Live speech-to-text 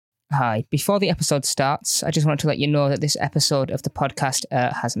Hi. Before the episode starts, I just want to let you know that this episode of the podcast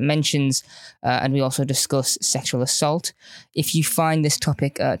has mentions, and we also discuss sexual assault. If you find this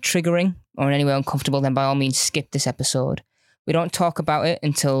topic triggering or in any way uncomfortable, then by all means skip this episode. We don't talk about it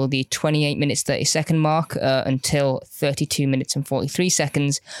until the 28 minutes 30 second mark, until 32 minutes and 43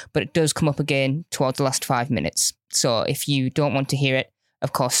 seconds, but it does come up again towards the last 5 minutes. So if you don't want to hear it,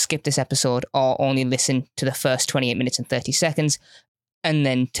 of course, skip this episode or only listen to the first 28 minutes and 30 seconds and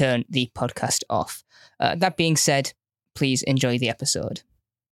then turn the podcast off. That being said, please enjoy the episode.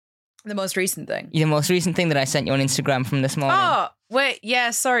 The most recent thing. The most recent thing that I sent you on Instagram from this morning. Oh, wait.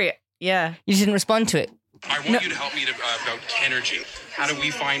 Yeah, sorry. Yeah. You didn't respond to it. I want you to help me about Kenergy. How do we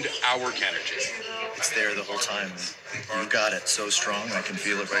find our Kenergy? It's there the whole time. You got it so strong, I can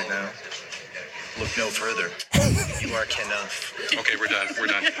feel it right now. Look no further. You are Kenuff. Okay, we're done.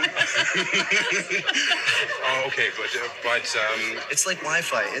 Oh, okay, but It's like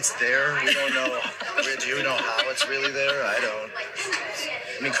Wi-Fi. It's there. We don't know. Do you know how it's really there? I don't.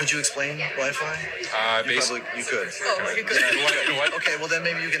 I mean, could you explain Wi-Fi? You could. Oh, you could. You know what? Okay, well then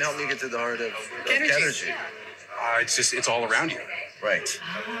maybe you can help me get to the heart of Kenergy. It's all around you. Right.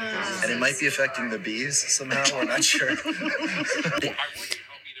 And it might be affecting the bees somehow. We're not sure.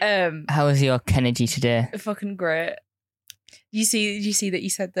 How was your Kennedy today? Fucking great. You see that you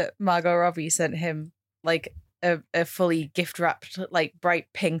said that Margot Robbie sent him like a fully gift wrapped like bright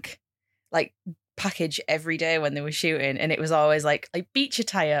pink like package every day when they were shooting, and it was always like beach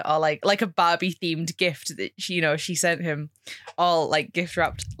attire or like a Barbie themed gift that she sent him, all like gift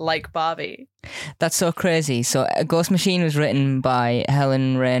wrapped like Barbie. That's so crazy. So Ghost Machine was written by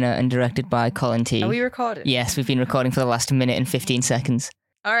Helen Rayner and directed by Colin T. Are we recording? Yes, we've been recording for the last minute and 15 seconds.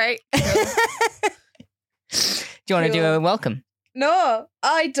 All right. Do you want to do a welcome? No,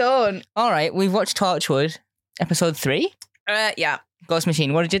 I don't. All right, we've watched Torchwood, episode 3. Yeah. Ghost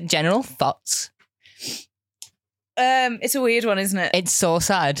Machine, what are your general thoughts? It's a weird one, isn't it? It's so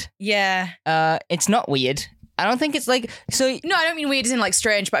sad. Yeah. It's not weird. I don't think it's like so. No, I don't mean weird as in like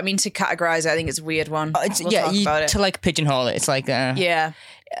strange, but I mean to categorize it. I think it's a weird one. We'll talk about it. To like pigeonhole it. It's like yeah.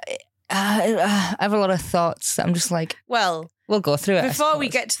 I have a lot of thoughts. I'm just like, well, we'll go through it. Before we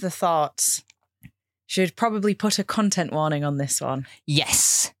get to the thoughts, should probably put a content warning on this one.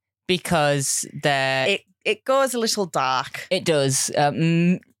 Yes, because it goes a little dark. It does.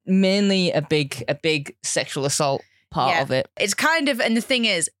 Mainly a big sexual assault part of it. It's kind of, and the thing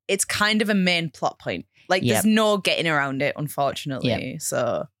is, it's kind of a main plot point. Like, there's no getting around it, unfortunately. Yep.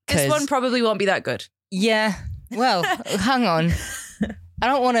 So this one probably won't be that good. Yeah. Well, hang on. I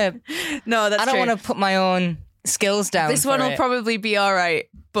don't want to. No, that's true. I don't want to put my own skills down. This one will probably be all right,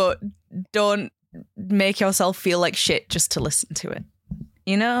 but don't make yourself feel like shit just to listen to it.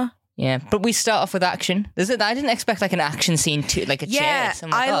 You know? Yeah, but we start off with action. I didn't expect like an action scene to like a chase.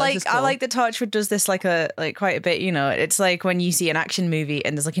 Like, I like that Torchwood does this like quite a bit. You know, it's like when you see an action movie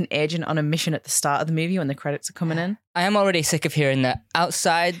and there's like an agent on a mission at the start of the movie when the credits are coming in. I am already sick of hearing that.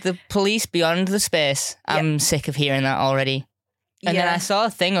 Outside the police, beyond the space. I'm sick of hearing that already. And then I saw a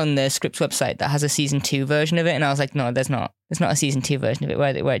thing on the Scripps website that has a season 2 version of it, and I was like, no, there's not. There's not a season 2 version of it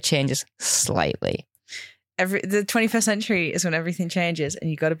where it changes slightly. The 21st century is when everything changes,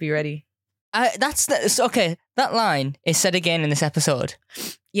 and you got to be ready. Okay. That line is said again in this episode.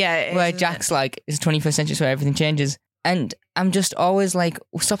 Yeah, where Jack's like, "It's 21st century, so everything changes," and I'm just always like,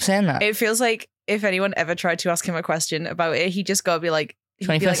 "Stop saying that." It feels like if anyone ever tried to ask him a question about it, he just got to be like,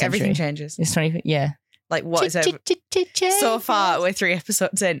 everything changes. It's 20. Yeah. Like what is it? So far, we're 3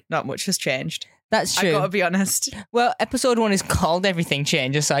 episodes in. Not much has changed. That's true. I gotta be honest. Well, episode 1 is called "Everything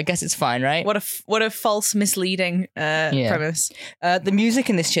Changes," so I guess it's fine, right? What a false, misleading premise. The music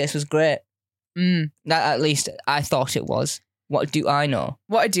in this chase was great. That at least I thought it was. What do I know?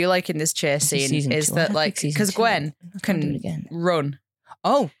 What I do like in this chase scene is that like because Gwen can run.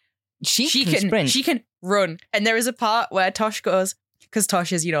 Oh, she can sprint. She can run, and there is a part where Tosh goes. Because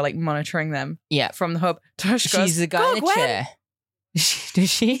Tosh is, like monitoring them from the hub. Tosh goes, she's the guy in the chair. Does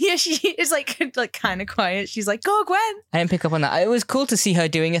she? Yeah, she is like kind of quiet. She's like, go Gwen. I didn't pick up on that. It was cool to see her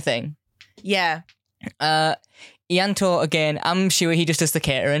doing a thing. Yeah. Ianto, again, I'm sure he just does the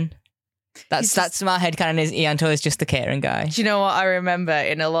catering. That's my headcanon is Ianto is just the catering guy. Do you know what I remember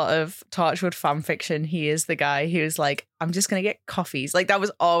in a lot of Torchwood fan fiction? He is the guy who's like, I'm just going to get coffees. Like that was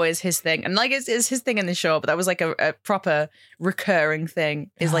always his thing. And like it's his thing in the show, but that was like a proper recurring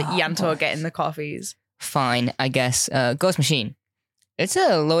thing is like Ianto getting the coffees. Fine, I guess. Ghost Machine. It's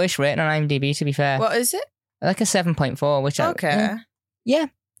a lowish rating on IMDb, to be fair. What is it? Like a 7.4, which okay. Yeah.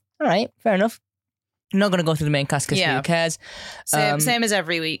 All right. Fair enough. I'm not going to go through the main cast because who cares? Same as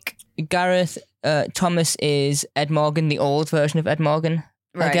every week. Gareth Thomas is Ed Morgan, the old version of Ed Morgan.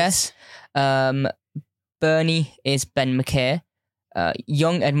 I guess. Bernie is Ben McKay.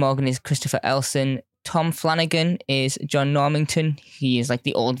 Young Ed Morgan is Christopher Elson. Tom Flanagan is John Normington. He is like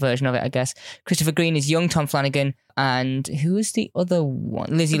the old version of it, I guess. Christopher Green is young Tom Flanagan. And who is the other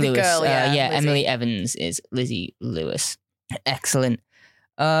one? Lizzie Lewis. Girl, Lizzie. Emily Evans is Lizzie Lewis. Excellent.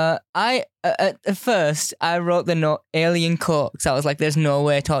 At first I wrote the note alien court because I was like, there's no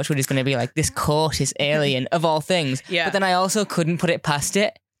way Torchwood is going to be like, this court is alien of all things. Yeah. But then I also couldn't put it past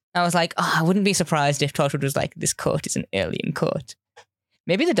it. I was like, I wouldn't be surprised if Torchwood was like, this court is an alien court.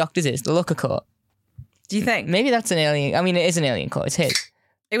 Maybe the Doctor's is, the Looker court. Do you think? Maybe that's an alien. I mean, it is an alien court. It's his.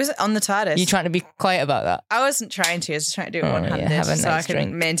 It was on the TARDIS. You trying to be quiet about that? I wasn't trying to. I was just trying to do it one-handed have a so nice I can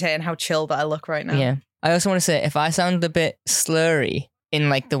drink. maintain how chill that I look right now. Yeah. I also want to say, if I sound a bit slurry in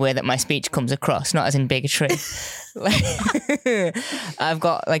like the way that my speech comes across, not as in bigotry, like, I've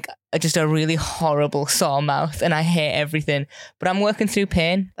got like just a really horrible sore mouth and I hate everything, but I'm working through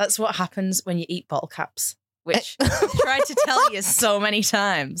pain. That's what happens when you eat bottle caps, which I've tried to tell you so many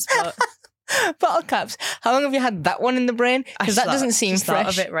times, but... Bottle caps. How long have you had that one in the brain? Because that doesn't seem just fresh.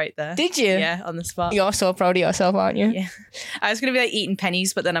 Thought of it right there. Did you? Yeah, on the spot. You're so proud of yourself, aren't you? Yeah. I was going to be like eating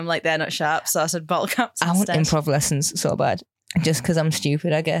pennies, but then I'm like, they're not sharp, so I said bottle caps I want instead. improv lessons so bad. Just because I'm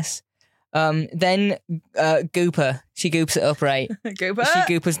stupid, I guess. Then Gooper. She goops it up, right? Gooper?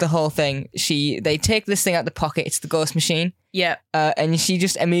 She goopers the whole thing. They take this thing out the pocket. It's the ghost machine. Yeah. And she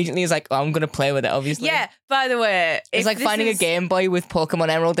just immediately is like, oh, I'm going to play with it, obviously. Yeah, by the way. It's like finding a Game Boy with Pokemon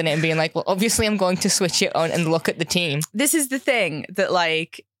Emerald in it and being like, well, obviously I'm going to switch it on and look at the team. This is the thing that,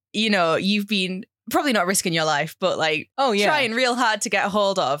 like, you know, you've been probably not risking your life, but like, trying real hard to get a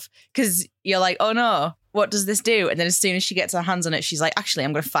hold of because you're like, oh no, what does this do? And then as soon as she gets her hands on it, she's like, actually,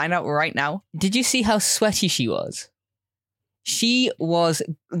 I'm going to find out right now. Did you see how sweaty she was? She was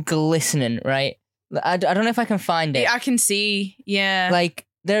glistening, right? I don't know if I can find it. I can see, yeah. Like,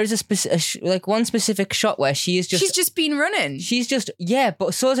 there's one specific shot where she's just been running. She's just,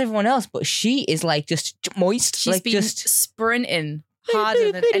 but so is everyone else, but she is like just moist. She's like been just sprinting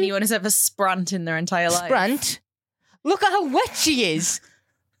harder than anyone has ever sprant in their entire life. Sprant? Look at how wet she is.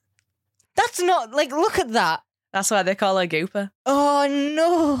 That's not, like, look at that. That's why they call her Gooper. Oh,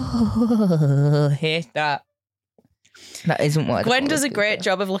 no. Hate that. That isn't what Gwen does a great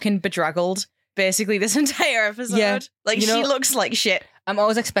job of looking bedraggled, basically, this entire episode. Yeah. Like, she looks like shit. I'm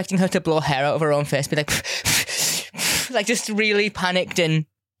always expecting her to blow hair out of her own face, be like, like, just really panicked and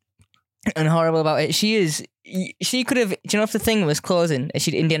horrible about it. She could have, do you know if the thing was closing,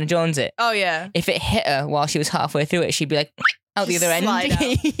 she'd Indiana Jones it? Oh, yeah. If it hit her while she was halfway through it, she'd be like, out the other end.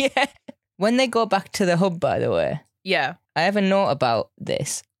 Out. Yeah. When they go back to the hub, by the way. Yeah. I have a note about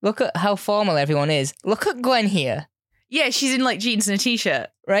this. Look at how formal everyone is. Look at Gwen here. Yeah, she's in like jeans and a t-shirt.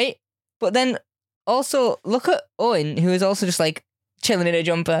 Right? But then also look at Owen, who is also just like chilling in a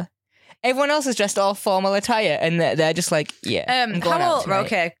jumper. Everyone else is dressed all formal attire and they're just like, I'm going out tonight.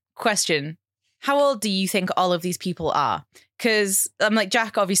 Okay, question. How old do you think all of these people are? Because I'm like,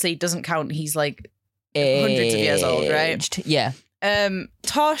 Jack obviously doesn't count. He's like hundreds of years old, right? Yeah.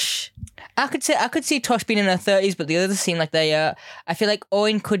 Tosh, I could see Tosh being in her 30s, but the others seem like they I feel like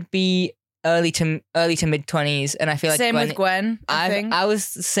Owen could be early to mid 20s, and I feel like same with Gwen. I was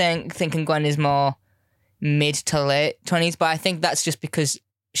thinking Gwen is more mid to late 20s, but I think that's just because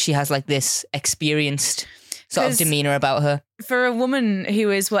she has like this experienced sort of demeanor about her. For a woman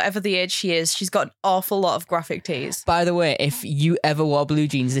who is whatever the age she is, she's got an awful lot of graphic tees. By the way, if you ever wore blue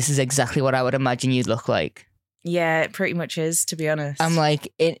jeans, this is exactly what I would imagine you'd look like. Yeah, it pretty much is, to be honest. I'm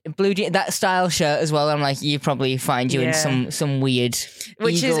like, blue jeans, that style shirt as well. I'm like, you probably find you in some weird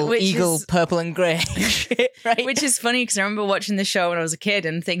eagle purple and grey shit, right? Which is funny because I remember watching the show when I was a kid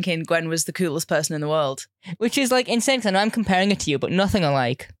and thinking Gwen was the coolest person in the world. Which is like insane because I know I'm comparing it to you, but nothing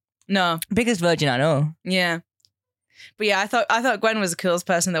alike. No. Biggest virgin I know. Yeah. But yeah, I thought Gwen was the coolest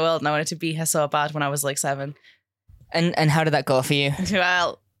person in the world and I wanted to be her so bad when I was like 7. And how did that go for you?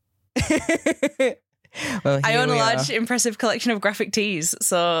 Well, I own a large, impressive collection of graphic tees.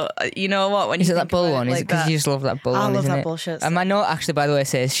 So, you know what? When is you it that bull one? Is it because you just love that bull one? I love that it? Bullshit. And my note actually, by the way,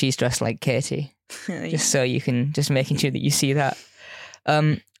 says she's dressed like Katie. Just so you can, just making sure that you see that.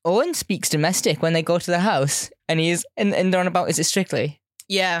 Owen speaks domestic when they go to the house and they're on about, is it Strictly?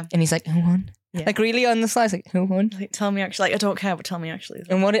 Yeah. And he's like, who won? Yeah. Like really on the slides, like, who won? Like, tell me actually. Like, I don't care, but tell me actually.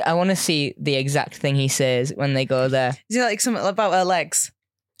 And I want to see the exact thing he says when they go there. Is it like something about her legs?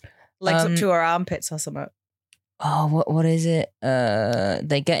 Legs up to her armpits or something? Oh, what is it?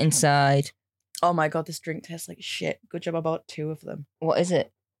 They get inside. Oh my God, this drink tastes like shit. Good job I bought 2 of them. What is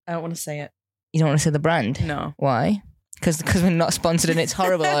it? I don't want to say it. You don't want to say the brand? No. Why? Because we're not sponsored and it's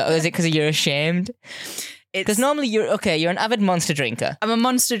horrible? Or is it because you're ashamed? Because normally you're an avid Monster drinker. I'm a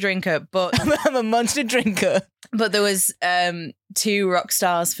Monster drinker, but I'm a Monster drinker. But there was 2 rock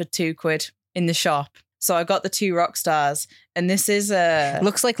stars for £2 in the shop. So I got the 2 rock stars, and this is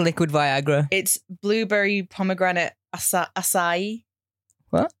looks like liquid Viagra. It's blueberry pomegranate acai.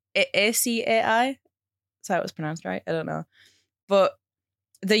 What? ACAI. That's how it was pronounced, right? I don't know. But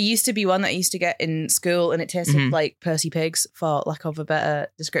there used to be one that I used to get in school, and it tasted like Percy Pigs, for lack of a better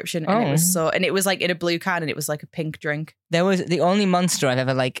description. And it was like in a blue can, and it was like a pink drink. There was the only Monster I've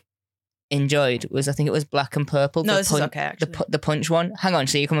ever like enjoyed was, I think it was black and purple. No, this is okay, actually. The punch one. Hang on,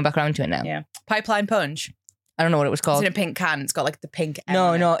 so you're coming back around to it now? Yeah. Pipeline Punch. I don't know what it was called. It's in a pink can. It's got like the pink M.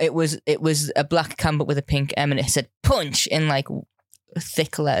 No, it was a black can but with a pink M, and it said punch in like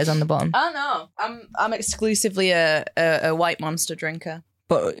thick letters on the bottom. Oh no, I'm exclusively a white Monster drinker.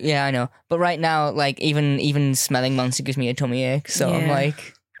 But yeah, I know. But right now, like even smelling Monster gives me a tummy ache. So I'm like,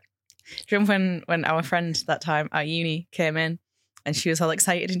 do you remember when our friend that time at uni came in? And she was all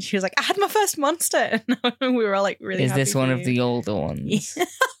excited, and she was like, I had my first Monster. And we were all like, really happy. Is this one of the older ones?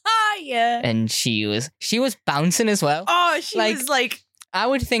 Yeah. And she was bouncing as well. Oh, she was like, I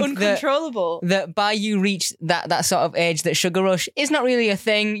would think uncontrollable. That by you reach that sort of age, that sugar rush is not really a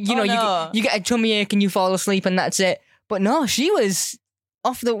thing. You know, you get a tummy ache and you fall asleep and that's it. But no, she was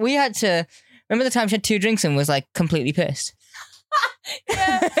we had to, remember the time she had 2 drinks and was like completely pissed?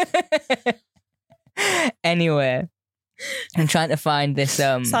 Yeah. Anyway. I'm trying to find this.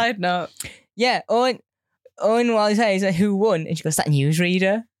 Side note. Yeah, Owen while he's there, he's like, who won? And she goes, that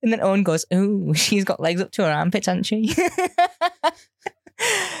newsreader. And then Owen goes, ooh, she's got legs up to her armpits, hasn't she?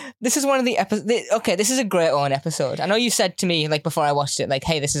 This is one of the episodes. Okay, this is a great Owen episode. I know you said to me, like, before I watched it, like,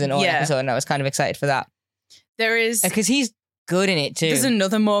 hey, this is an Owen episode, and I was kind of excited for that. There is... Because he's good in it, too. There's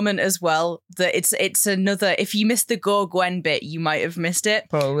another moment as well that it's another... If you missed the Go Gwen bit, you might have missed it.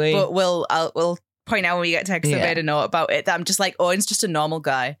 Probably. But we'll point out when we get text, I made a note about it, that I'm just like, Owen's just a normal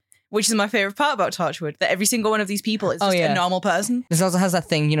guy. Which is my favourite part about Torchwood, that every single one of these people is just a normal person. This also has that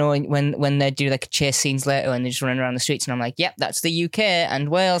thing, you know, when they do like chase scenes later and they're just running around the streets, and I'm like, yep, that's the UK and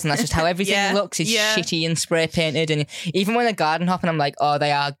Wales, and that's just how everything looks. It's shitty and spray painted, and even when they're garden hopping, I'm like, oh,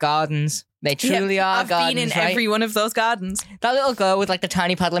 they are gardens. They truly are gardens. I've been in every one of those gardens. That little girl with like the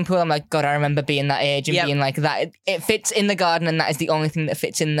tiny paddling pool, I'm like, God, I remember being that age and being like that. It fits in the garden, and that is the only thing that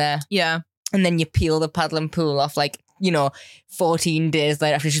fits in there. Yeah. And then you peel the paddling pool off, like, you know, 14 days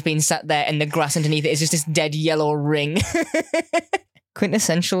later after it's just been sat there, and the grass underneath it is just this dead yellow ring.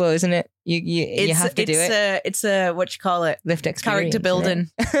 Quintessential, isn't it? You have to do it. It's a what you call it? Lift experience. Character building.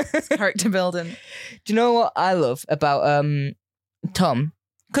 It's character building. Do you know what I love about Tom?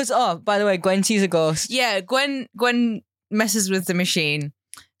 Because, by the way, Gwen sees a ghost. Yeah, Gwen messes with the machine,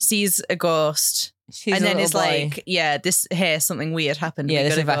 sees a ghost. And then is like, something weird happened. Yeah,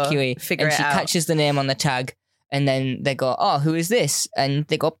 this evacuee. Figure it out. And she catches the name on the tag. And then they go, oh, who is this? And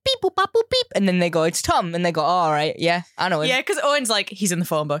they go, beep, boop, bop, boop, beep. And then they go, it's Tom. And they go, oh, all right, yeah, I know him. Yeah, because Owen's like, he's in the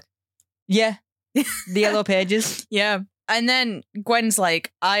phone book. Yeah. The yellow pages. Yeah. And then Gwen's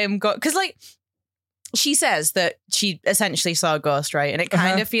like, because like, she says that she essentially saw a ghost, right? And it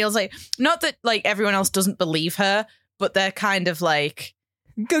kind of feels like, not that like everyone else doesn't believe her, but they're kind of like,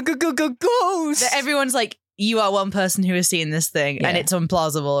 ghost. Everyone's like, you are one person who has seen this thing, and it's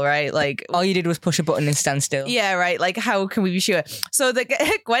implausible, right? Like, all you did was push a button and stand still. Yeah, right. Like, how can we be sure? So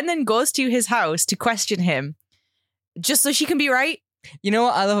Gwen then goes to his house to question him, just so she can be right. You know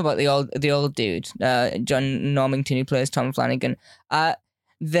what I love about the old dude, John Normington, who plays Tom Flanagan?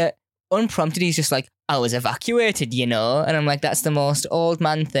 The unprompted, he's just like, I was evacuated, you know? And I'm like, that's the most old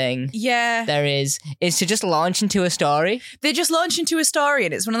man thing there is to just launch into a story. They just launch into a story,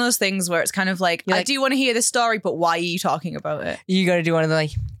 and it's one of those things where it's kind of like, I do want to hear this story, but why are you talking about it? You got to do one of the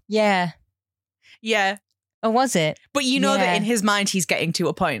like, yeah. Or was it? But you know that in his mind, he's getting to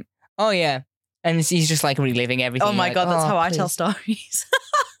a point. Oh, yeah. And he's just like reliving everything. Oh my God, that's how I tell stories.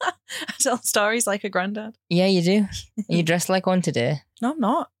 I tell stories like a granddad. Yeah, you do. You dressed like one today. No, I'm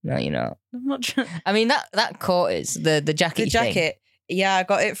not. No, you're not. I'm not sure. I mean, that coat is the jacket. The jacket. Yeah, I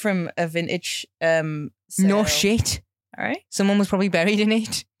got it from a vintage sale. No shit. All right. Someone was probably buried in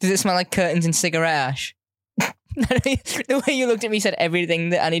it. Does it smell like curtains and cigarette ash? The way you looked at me said everything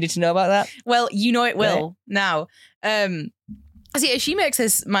that I needed to know about that. Well, you know it will now. See, she makes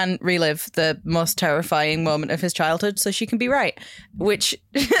this man relive the most terrifying moment of his childhood so she can be right, which,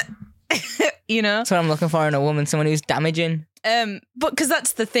 you know. That's what I'm looking for in a woman, someone who's damaging. But because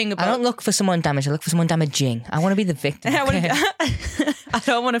that's the thing about... I don't look for someone damaged, I look for someone damaging. I want to be the victim. I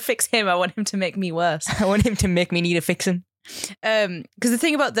don't want to fix him, I want him to make me worse. I want him to make me need a fixing. Because the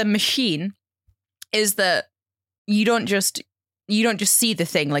thing about the machine is that you don't just you don't just see the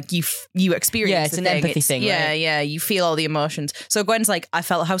thing, like you experience. Yeah, it's the an thing. empathy thing. Yeah, right? yeah, you feel all the emotions. So Gwen's like, I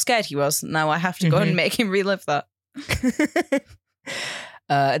felt how scared he was. Now I have to go and make him relive that.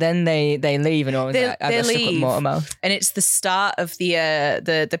 Then they leave and all. They I've got stuck up leave. Motormouth. And it's the start of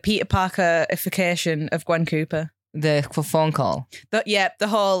the Peter Parker-ification of Gwen Cooper. The phone call. The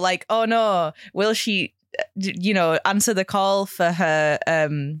whole like, oh no, will she, answer the call for her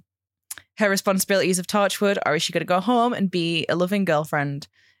responsibilities of Torchwood, or is she going to go home and be a loving girlfriend?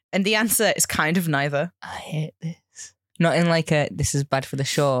 And the answer is kind of neither. I hate this. Not in like a this is bad for the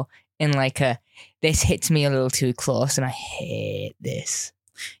show. In like a this hits me a little too close, and I hate this.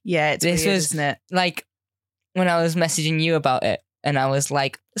 Yeah, it's weird, isn't it? Like when I was messaging you about it, and I was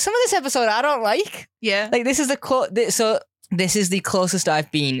like, some of this episode I don't like. Yeah, like this is this is the closest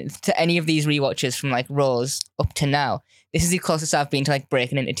I've been to any of these rewatches from like Rose up to now. This is the closest I've been to like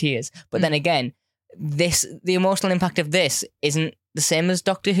breaking into tears. But then again, the emotional impact of this isn't the same as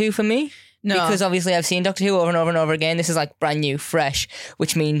Doctor Who for me. No, because obviously I've seen Doctor Who over and over and over again. This is like brand new, fresh,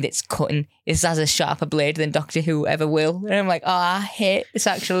 which means it's cutting. This has a sharper blade than Doctor Who ever will. And I'm like, I hate this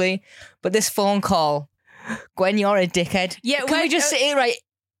actually. But this phone call, Gwen, you're a dickhead. Yeah, can we just say it right?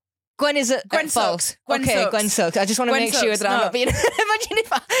 Gwen is at Gwen fault. sucks. Gwen okay, sucks. Gwen sucks. I just want to Gwen make sure sucks. that I'm No. not being. Imagine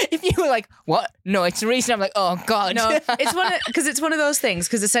if you were like, what? No, it's the reason. I'm like, oh god. no, it's one of those things.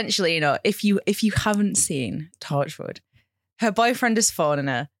 Because essentially, if you haven't seen Torchwood, her boyfriend is phoning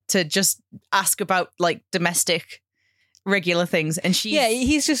her to just ask about like domestic, regular things, and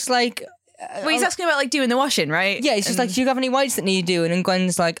he's just like. Well, he's asking about like doing the washing, right? Yeah, it's just like, do you have any whites that need doing? And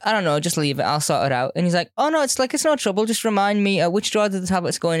Gwen's like, I don't know, just leave it, I'll sort it out. And he's like, oh no, it's no trouble, just remind me which drawer did the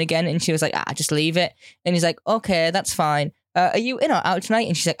tablets go in again? And she was like, just leave it. And he's like, okay, that's fine. Are you in or out tonight?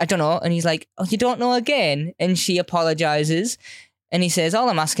 And she's like, I don't know. And he's like, oh, you don't know again? And she apologizes. And he says, all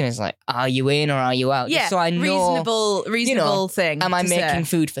I'm asking is like, are you in or are you out? Yeah, just so I know, reasonable thing. Am I making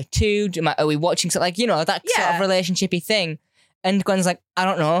food for two? Are we watching something? Like, that sort of relationshipy thing. And Gwen's like, I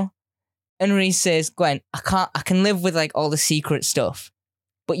don't know. And Reese says, Gwen, I can live with like all the secret stuff,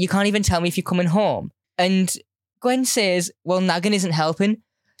 but you can't even tell me if you're coming home. And Gwen says, well, nagging isn't helping.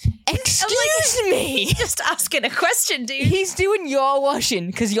 Excuse me. He's just asking a question, dude. He's doing your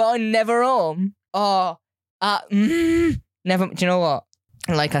washing because you're never home. Oh, never. Do you know what?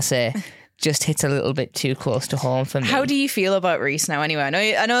 Like I say, just hits a little bit too close to home for me. How do you feel about Reese now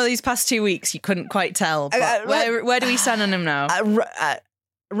anyway? I know these past 2 weeks you couldn't quite tell, but where do we stand on him now?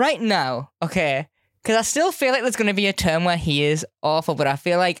 Right now, okay, because I still feel like there's going to be a term where he is awful, but I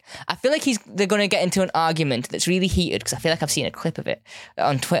feel like they're going to get into an argument that's really heated, because I feel like I've seen a clip of it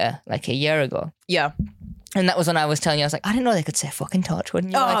on Twitter like a year ago. Yeah. And that was when I was telling you, I was like, I didn't know they could say fucking Torchwood.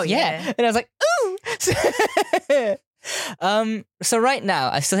 And you were like, yeah. And I was like, ooh. So right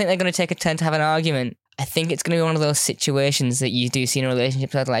now, I still think they're going to take a turn to have an argument. I think it's going to be one of those situations that you do see in a relationship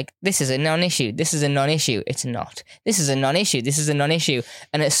that like, this is a non-issue, this is a non-issue, it's not. This is a non-issue, this is a non-issue.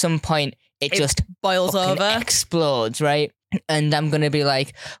 And at some point, it just boils over. Explodes, right? And I'm going to be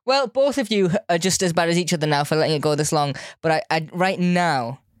like, well, both of you are just as bad as each other now for letting it go this long. But I right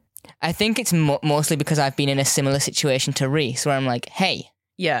now, I think it's mostly because I've been in a similar situation to Reese, where I'm like, hey,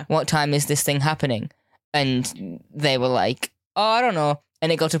 what time is this thing happening? And they were like, oh, I don't know.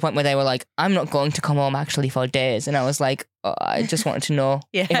 And it got to a point where they were like, I'm not going to come home actually for days. And I was like, oh, I just wanted to know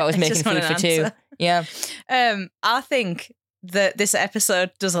if I was making food for two. Yeah. I think that this episode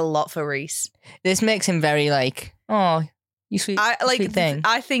does a lot for Reese. This makes him very like, oh, you sweet, sweet thing.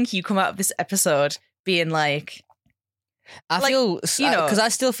 I think you come out of this episode being like, I feel, because I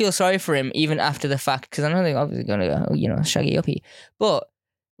still feel sorry for him even after the fact, because I know they're obviously going to go, shaggy uppy. But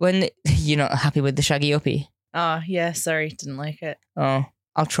when you're not happy with the shaggy uppy. Oh, yeah, sorry, didn't like it. Oh,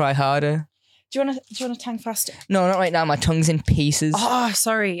 I'll try harder. Do you want to tang faster? No, not right now. My tongue's in pieces. Oh,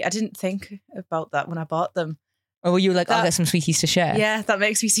 sorry. I didn't think about that when I bought them. Oh, were you like, I'll get some sweeties to share? Yeah, that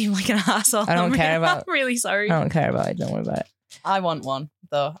makes me seem like an asshole. I don't care about it. I'm really sorry. I don't care about it. Don't worry about it. I want one,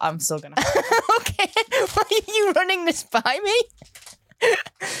 though. I'm still going to. Okay. Why are you running this by me?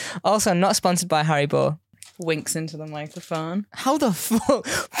 Also, not sponsored by Haribo. Winks into the microphone. How the fuck?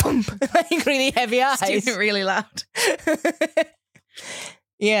 Like really heavy eyes. It's doing it really loud.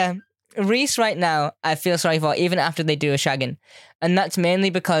 Yeah. Reese right now, I feel sorry for, even after they do a shagging. And that's mainly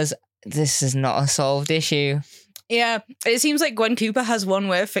because this is not a solved issue. Yeah. It seems like Gwen Cooper has one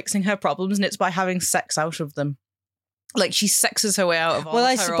way of fixing her problems, and it's by having sex out of them. Like, she sexes her way out of all her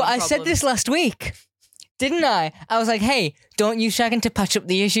own problems. I said this last week. Didn't I? I was like, hey, don't use shagging to patch up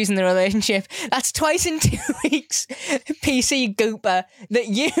the issues in the relationship. That's twice in 2 weeks, PC gooper, that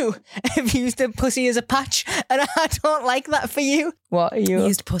you have used a pussy as a patch, and I don't like that for you. What are you?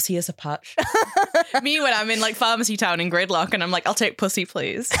 Used pussy as a patch. Me when I'm in like Pharmacy Town in Gridlock and I'm like, I'll take pussy,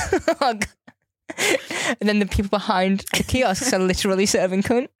 please. And then the people behind the kiosks are literally serving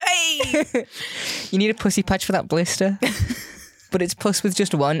cunt. Hey! You need a pussy patch for that blister. But it's puss with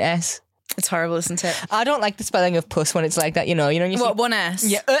just one S. It's horrible, isn't it? I don't like the spelling of puss when it's like that, you know. When you What, see, one S?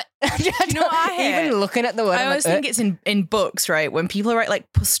 Yeah. Do you know what I hate? Even looking at the word, I always think it's in books, right? When people write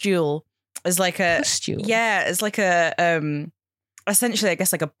like pustule as like a... Pustule? Yeah, it's like a... essentially, I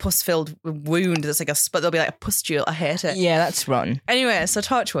guess like a pus-filled wound that's like but there'll be like a pustule. I hate it. Yeah, that's rotten. Anyway, so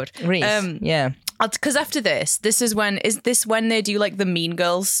Torchwood. Reese, yeah. Because after this is when they do like the Mean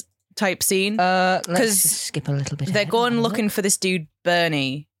Girls type scene? Let's just skip a little bit. They're going looking for this dude,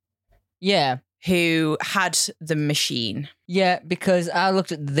 Bernie. Yeah. Who had the machine. Yeah, because I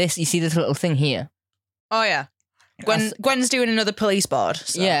looked at this. You see this little thing here? Oh, yeah. Gwen's doing another police board.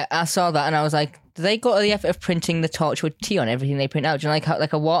 So. Yeah, I saw that and I was like, do they go to the effort of printing the Torchwood T on everything they print out? Do you know,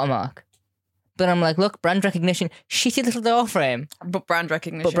 like a watermark? But I'm like, look, brand recognition, shitty little door frame. But brand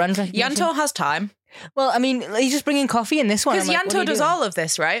recognition. Yanto has time. Well, I mean, he's just bringing coffee in this one. Because Yanto does all of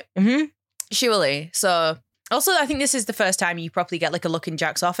this, right? Mm-hmm. Surely. So, also, I think this is the first time you properly get like a look in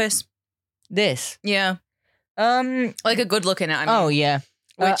Jack's office. This? Yeah. Like a good look in it, I mean. Oh, yeah.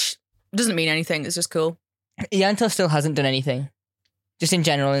 Which doesn't mean anything. It's just cool. Yanto still hasn't done anything. Just in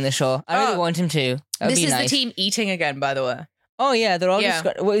general in the show. I really want him to. This is nice. The team eating again, by the way. Oh, yeah. They're all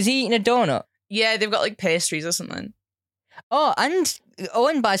just... Was he eating a donut? Yeah, they've got like pastries or something. Oh, and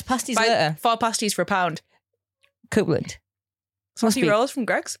Owen buys pasties later. 4 pasties for £1. Coupland. Saucy rolls from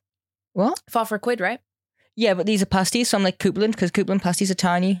Greg's. What? 4 for £1, right? Yeah, but these are pasties, so I'm like Coupland, because Coupland pasties are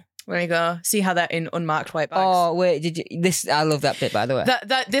tiny. There you go. See how they're in unmarked white bags. Oh, wait, I love that bit, by the way.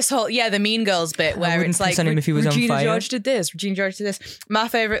 This whole, the Mean Girls bit where it's like, on him if he was Regina on fire. George did this. My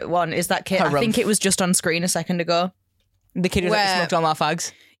favourite one is that kid. I think it was just on screen a second ago. The kid who smoked all my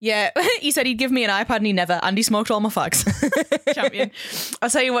fags. Yeah, he said he'd give me an iPad and he never, and he smoked all my fags. Champion.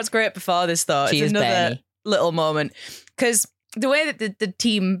 I'll tell you what's great before this though. Cheers, it's another Benny. little moment. Because the way that the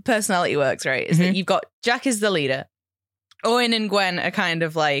team personality works, right, is that you've got Jack is the leader. Owen and Gwen are kind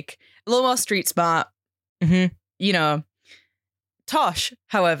of like a little more street smart. Mm-hmm. You know. Tosh,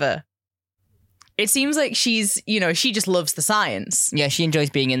 however, it seems like she's, she just loves the science. Yeah, she enjoys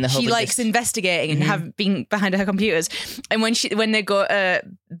being in the hub. She likes investigating and being behind her computers. And when they go to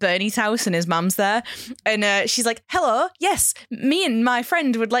Bernie's house and his mum's there, and she's like, "Hello, yes, me and my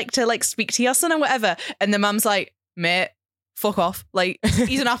friend would like to speak to your son or whatever." And the mum's like, "Mate, fuck off! Like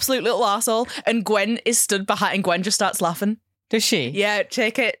he's an absolute little arsehole." And Gwen is stood behind, and Gwen just starts laughing. Does she? Yeah,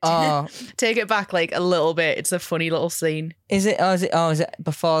 take it back like a little bit. It's a funny little scene. Is it? Is it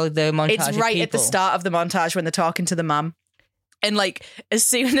before the montage? It's right at the start of the montage when they're talking to the mum, and like as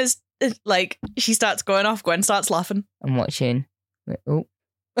soon as like she starts going off, Gwen starts laughing. I'm watching. Oh.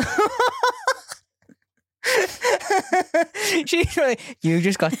 She's like, you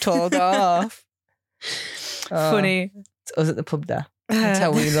just got told off. Funny. It's us at the pub there. That's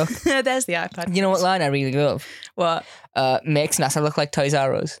how we look. There's the iPad. You know what line I really love? What? Makes NASA look like Toys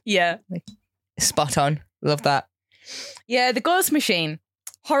R Us. Yeah. Spot on. Love that. Yeah, the ghost machine.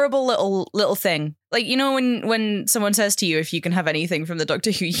 Horrible little thing. Like, when someone says to you, if you can have anything from the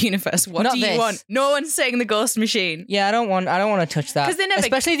Doctor Who universe, what do you want? No one's saying the ghost machine. Yeah, I don't want to touch that. 'Cause they never...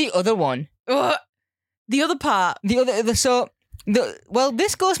 Especially the other one. The other part.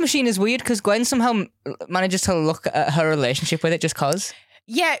 This ghost machine is weird because Gwen somehow manages to look at her relationship with it just cause.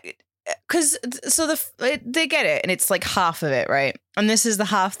 Yeah, because they get it, and it's like half of it, right? And this is the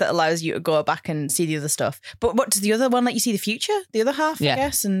half that allows you to go back and see the other stuff. But what does the other one let you see the future? The other half, yeah. I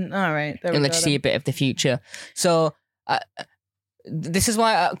guess. And all right, it lets you see a bit of the future. So this is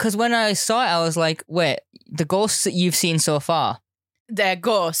why, because when I saw it, I was like, wait, the ghosts that you've seen so far. They're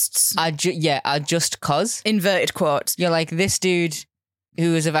ghosts. Are just cause. Inverted quotes. You're like this dude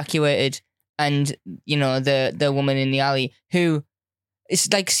who was evacuated and, the woman in the alley who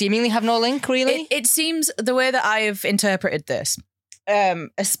is like seemingly have no link, really. It seems the way that I have interpreted this,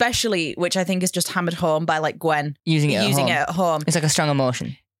 especially, which I think is just hammered home by like Gwen. Using it at home. It's like a strong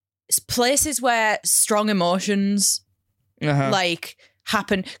emotion. It's places where strong emotions like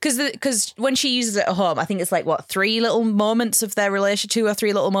happen because when she uses it at home, I think it's like 3 little moments of their relationship, 2 or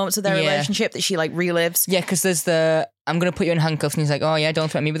 3 little moments of their relationship that she like relives. Yeah, because there's I'm gonna put you in handcuffs, and he's like, oh yeah, don't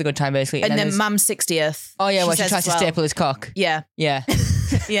threaten me with a good time, basically. And then Mum's 60th. Oh yeah, she tries to staple his cock. Yeah, yeah.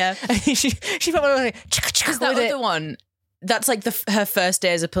 Yeah. she probably like, because that other one, that's like her first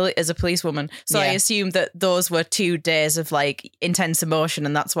day as a policewoman. So I assume that those were 2 days of like intense emotion,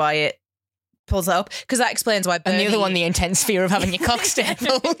 and that's why it pulls that up. Because that explains why Bernie... And the other one, the intense fear of having your cock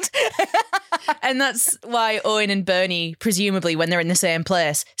stapled. And that's why Owen and Bernie, presumably, when they're in the same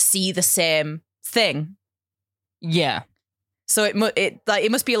place, see the same thing. Yeah. So it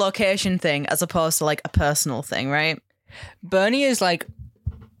must be a location thing as opposed to like a personal thing, right? Bernie is like,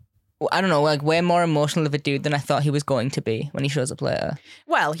 I don't know, like way more emotional of a dude than I thought he was going to be when he shows up later.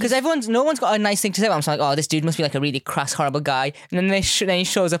 Well, because no one's got a nice thing to say about him. So I'm like, oh, this dude must be like a really crass, horrible guy. And then then he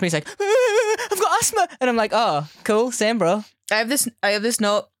shows up and he's like, I've got asthma, and I'm like, oh, cool, same, bro. I have this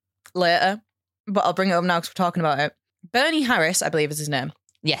note later, but I'll bring it up now because we're talking about it. Bernie Harris, I believe is his name.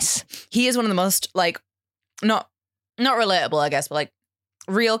 Yes, he is one of the most like not relatable, I guess, but like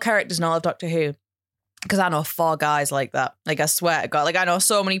real characters in all of Doctor Who. Because I know 4 guys like that. Like, I swear to God. Like, I know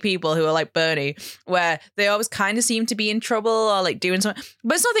so many people who are like Bernie, where they always kind of seem to be in trouble or like doing something.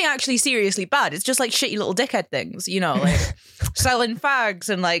 But it's nothing actually seriously bad. It's just like shitty little dickhead things, you know, like selling fags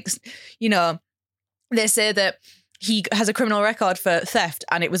and like, you know, they say that he has a criminal record for theft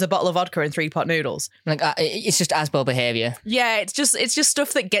and it was a bottle of vodka and 3 pot noodles. Like, it's just Asbo behaviour. Yeah, it's just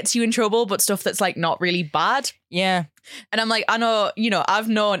stuff that gets you in trouble, but stuff that's like not really bad. Yeah. And I'm like, I know, you know, I've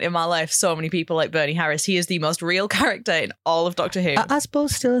known in my life so many people like Bernie Harris. He is the most real character in all of Doctor Who.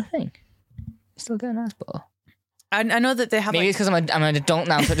 Asbo's still a thing. Still getting Asbo. I know that they have. Maybe it's because I'm an adult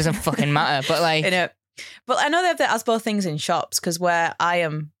now, so it doesn't fucking matter. But like, but I know they have the Asbo things in shops because where I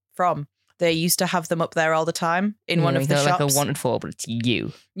am from, they used to have them up there all the time in one of the shops. Like a wanted for, but it's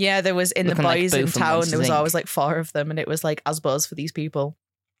you. Yeah, there was in the boys in town. There was always like 4 of them, and it was like Asbos for these people.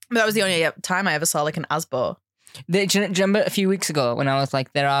 But that was the only time I ever saw like an Asbo. Do you remember a few weeks ago when I was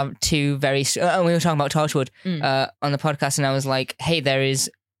like, there are 2 very... we were talking about Torchwood on the podcast, and I was like, hey, there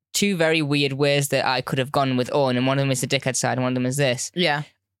is 2 very weird ways that I could have gone with Owen, and one of them is the dickhead side, and one of them is this. Yeah.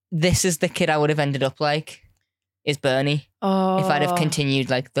 This is the kid I would have ended up like, is Bernie. Oh. If I'd have continued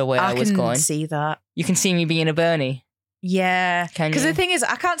like the way I was going. I can see that. You can see me being a Bernie. Yeah. Because the thing is,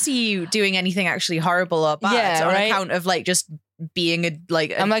 I can't see you doing anything actually horrible or bad on account of like just being a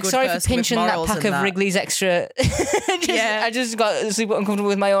I'm like, sorry for pinching that pack of Wrigley's extra. I just got super uncomfortable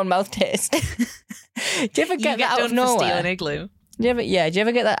with my own mouth taste. Do you ever get that out of nowhere? Stealing Igloo. Do you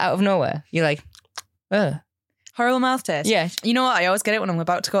ever get that out of nowhere? You're like, horrible mouth taste. Yeah. You know what? I always get it when I'm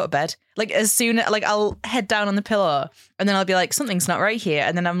about to go to bed. Like as soon as like I'll head down on the pillow and then I'll be like, something's not right here.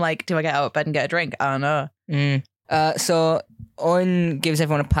 And then I'm like, do I get out of bed and get a drink? I don't know. So Owen gives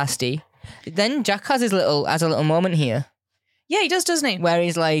everyone a pasty. Then Jack has a little moment here. Yeah, he does, doesn't he? Where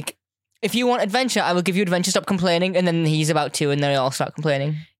he's like, if you want adventure, I will give you adventure, stop complaining. And then he's about to, and they all start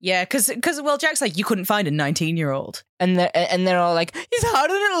complaining. Yeah, because Jack's like, you couldn't find a 19-year-old. And they're all like, he's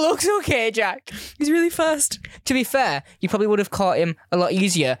harder than it looks, okay, Jack. He's really fast. To be fair, you probably would have caught him a lot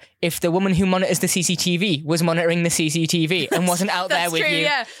easier if the woman who monitors the CCTV was monitoring the CCTV and wasn't out there with true, you.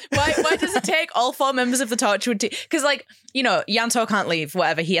 Yeah. Why does it take all 4 members of the Torchwood team? Because, like, you know, Yanto can't leave,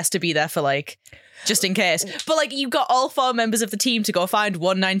 whatever. He has to be there for, like... just in case. But, like, you got all 4 members of the team to go find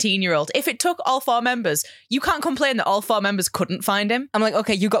one 19-year-old. If it took all 4 members, you can't complain that all 4 members couldn't find him. I'm like,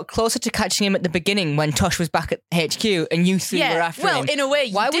 okay, you got closer to catching him at the beginning when Tosh was back at HQ and you 3 were after him. Well, in a way,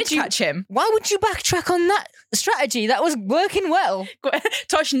 you did catch him. Why would you backtrack on that strategy? That was working well.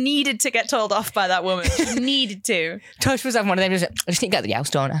 Tosh needed to get told off by that woman. She needed to. Tosh was having one of them. I just need to get out of the house,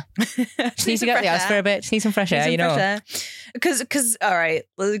 don't I? Just need to get out of the house for a bit. Just need some fresh air, you know. Because, all right,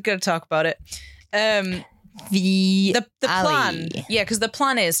 we're going to talk about it. The plan, because the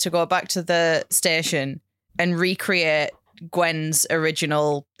plan is to go back to the station and recreate Gwen's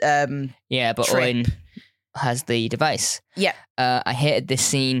original. But trip. Owen has the device. Yeah, I hated this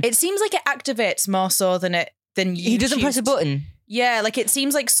scene. It seems like it activates more so than he doesn't press a button. Yeah, like it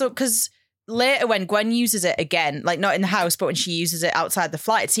seems like so because later when Gwen uses it again, like not in the house, but when she uses it outside the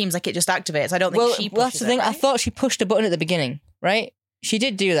flight, it seems like it just activates. I don't think she pushes that's the thing. Right? I thought she pushed a button at the beginning, right? She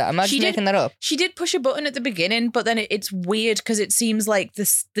did do that. Imagine making that up. She did push a button at the beginning, but then it's weird because it seems like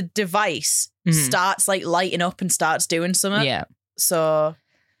the device starts like lighting up and starts doing something. Yeah. So.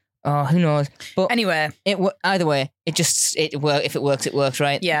 Oh, who knows? But anyway, either way, it works. If it works, it works,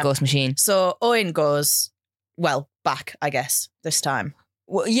 right? Yeah. Ghost machine. So Owen goes back, I guess, this time.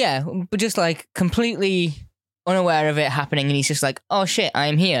 Well, yeah, but just like completely unaware of it happening, and he's just like, oh shit,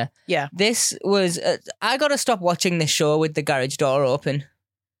 I'm here. Yeah. This was I gotta stop watching this show with the garage door open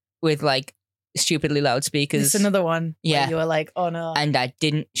with like stupidly loud speakers. It's another one. Yeah. Where you were like, oh no. And I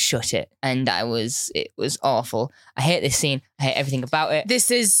didn't shut it, and it was awful. I hate this scene. I hate everything about it.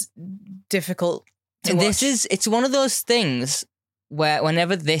 This is difficult to watch. It's one of those things where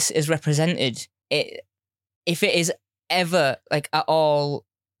whenever this is represented, if it is ever like at all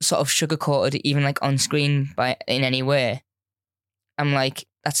sort of sugarcoated, even like on screen in any way, I'm like,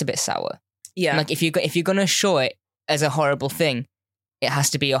 that's a bit sour. Yeah. Like if you're gonna show it as a horrible thing, it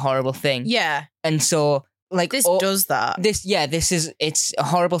has to be a horrible thing. Yeah. And so like This does that. It's a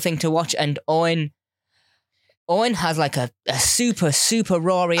horrible thing to watch, and Owen has like a super, super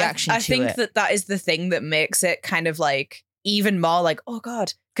raw reaction to it. I think that is the thing that makes it kind of like even more like, oh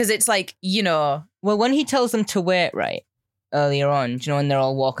God. Because it's like, you know. Well, when he tells them to wait, right, earlier on, do you know when they're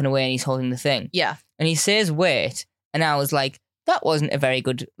all walking away and he's holding the thing? Yeah. And he says wait, and I was like, that wasn't a very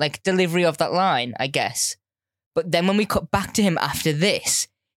good like delivery of that line, I guess. But then when we cut back to him after this,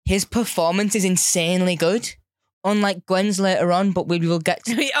 his performance is insanely good. Unlike Gwen's later on, but we will get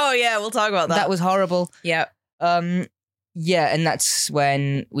to... Oh yeah, we'll talk about that. That was horrible. Yeah. Yeah, and that's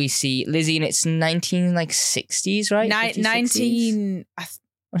when we see Lizzie, and it's 1960s, right? 19...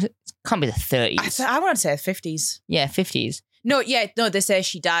 It can't be the 30s. I want to say 50s. Yeah, 50s. No, they say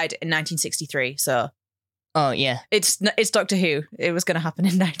she died in 1963, so... Oh, yeah. It's Doctor Who. It was going to happen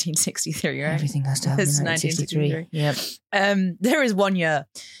in 1963, right? Everything has to happen in 1963. Yep. There is 1 year.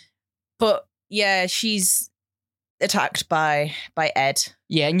 But, yeah, she's attacked by Ed.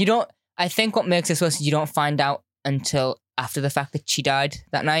 Yeah, and I think what makes this worse is you don't find out until after the fact that she died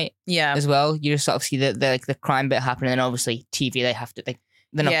that night. Yeah. As well. You just sort of see the crime bit happen, and then obviously TV, they have to...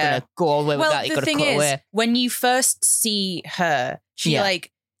 They're not going to go all the way with that. You've got to cut away. When you first see her,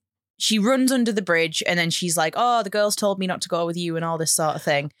 she runs under the bridge, and then she's like, oh, the girls told me not to go with you and all this sort of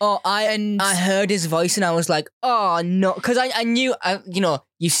thing. Oh, I heard his voice and I was like, oh, no. Because I knew,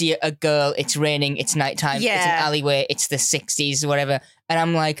 you see a girl, it's raining, it's nighttime, it's an alleyway, it's the 60s or whatever. And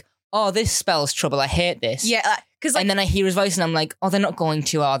I'm like, oh, this spells trouble. I hate this. Yeah. And then I hear his voice and I'm like, oh, they're not going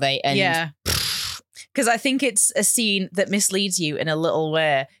to, are they? And yeah. Because I think it's a scene that misleads you in a little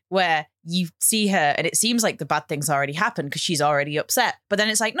way where you see her and it seems like the bad thing's already happened because she's already upset. But then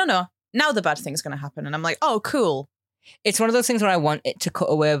it's like, no, now the bad thing's going to happen. And I'm like, oh, cool. It's one of those things where I want it to cut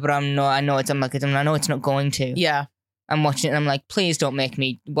away, but I know it's not going to. Yeah. I'm watching it and I'm like, please don't make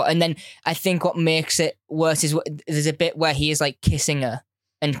me. And then I think what makes it worse is there's a bit where he is like kissing her.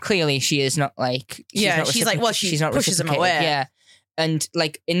 And clearly she is not like... she's like, well, she's not pushes him away. Yeah. And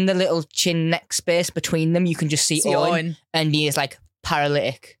like in the little chin neck space between them, you can just see Owen. And he is like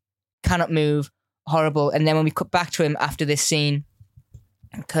paralytic, cannot move, horrible. And then when we cut back to him after this scene,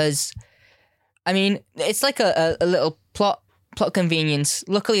 because, I mean, it's like a little plot convenience.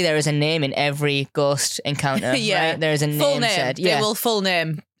 Luckily, there is a name in every ghost encounter. Yeah. Right? There is a full name said. Yeah. They will full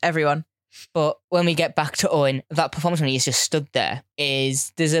name everyone. But when we get back to Owen, that performance when he's just stood there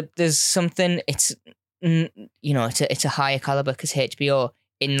is there's something. It's it's a higher caliber because HBO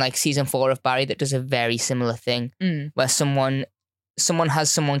in like season 4 of Barry that does a very similar thing where someone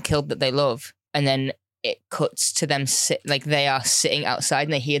has someone killed that they love, and then it cuts to them they are sitting outside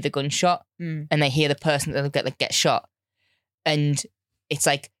and they hear the gunshot and they hear the person that get shot, and it's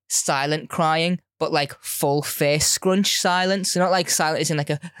like silent crying. But like full face scrunch silence. So not like silent as in like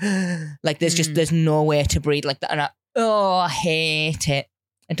a like there's nowhere to breathe like that. And I hate it.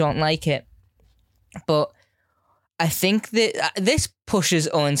 I don't like it. But I think that this pushes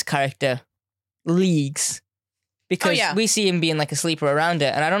Owen's character leagues because we see him being like a sleeper around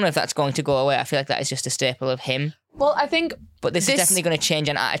it, and I don't know if that's going to go away. I feel like that is just a staple of him. Well, I think, but this is definitely going to change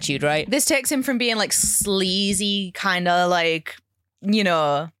an attitude, right? This takes him from being like sleazy, kind of like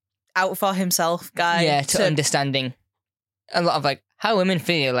out for himself guy, to understanding a lot of like how women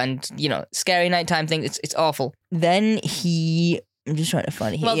feel and scary nighttime things. It's awful. Then I'm just trying to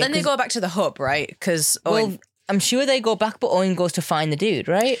find it here. Well, then they go back to the hub, right? Because I'm sure they go back, but Owen goes to find the dude,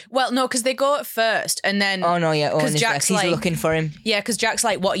 right? Well, no, because they go at first and then... Oh, no, yeah, Owen is Jack's he's looking for him. Yeah, because Jack's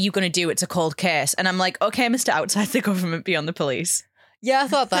like, what are you going to do? It's a cold case. And I'm like, okay, Mr. Outside the government beyond the police. Yeah, I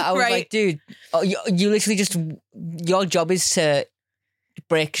thought that. I was right. like, dude, you literally just... Your job is to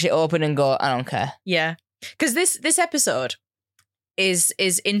break shit open and go, I don't care. Yeah. Because this episode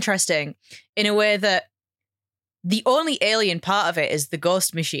is interesting in a way that the only alien part of it is the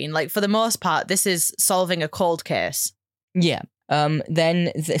ghost machine. Like, for the most part, this is solving a cold case. Yeah.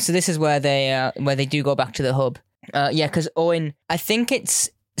 Then, so this is where they do go back to the hub. Yeah, because Owen, I think it's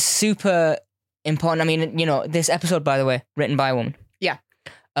super important. I mean, this episode, by the way, written by a woman. Yeah.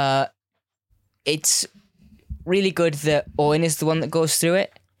 It's really good that Owen is the one that goes through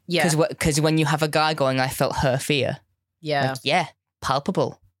it. Yeah. Because when you have a guy going, I felt her fear. Yeah. Like,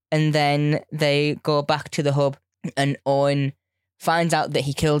 palpable. And then they go back to the hub and Owen finds out that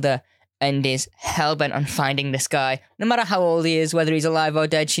he killed her and is hellbent on finding this guy. No matter how old he is, whether he's alive or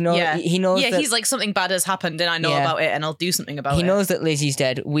dead, he knows that, he's like, something bad has happened and I know about it and I'll do something about it. He knows that Lizzie's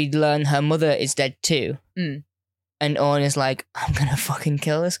dead. We learn her mother is dead too. Mm. And Owen is like, I'm going to fucking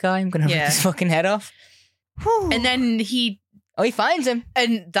kill this guy. I'm going to rip his fucking head off. Whew. And then he finds him.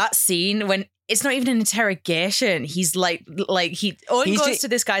 And that scene when it's not even an interrogation. He's Owen goes to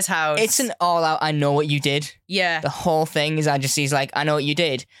this guy's house. It's an all out, I know what you did. Yeah. The whole thing is he's like, I know what you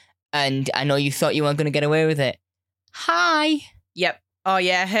did. And I know you thought you weren't going to get away with it. Hi. Yep. Oh,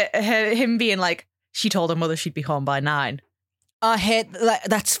 yeah. Him being like, she told her mother she'd be home by 9. I hate,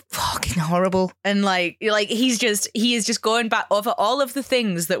 that's fucking horrible. And he is just going back over all of the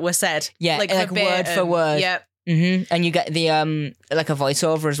things that were said. Yeah, like word for word. Yep. Mm-hmm. And you get the like a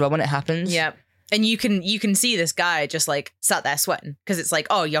voiceover as well when it happens. Yeah. And you can see this guy just sat there sweating because it's like,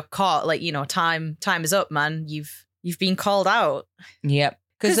 oh, you're caught. Time is up, man. You've been called out. Yep.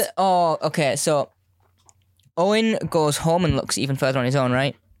 So Owen goes home and looks even further on his own,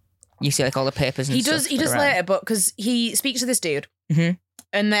 right? You see all the papers and stuff. He does later, but because he speaks to this dude, and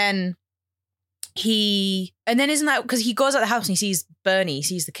then isn't that because he goes out the house and he sees Bernie, he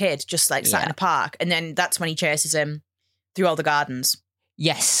sees the kid just sat in the park, and then that's when he chases him through all the gardens.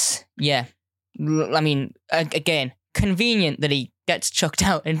 Yes, yeah. I mean, again, convenient that he gets chucked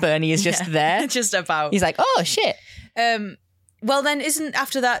out and Bernie is just there, just about. He's like, oh shit. Well, then isn't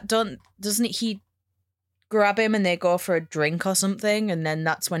after that doesn't he grab him and they go for a drink or something, and then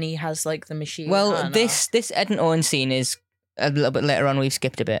that's when he has the machine. Well, this Ed and Owen scene is a little bit later on. We've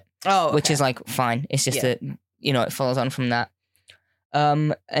skipped a bit, which is fine. It's just that it follows on from that,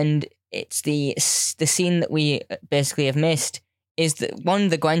 and it's the scene that we basically have missed is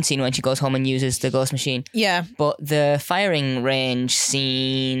the Gwen scene when she goes home and uses the ghost machine. Yeah, but the firing range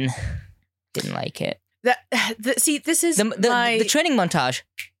scene, didn't like it. This is the training montage.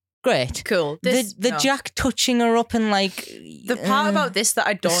 Great. Cool. Jack touching her up and the part about this that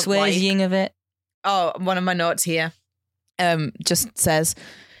I don't swaying of it. Oh, one of my notes here just says,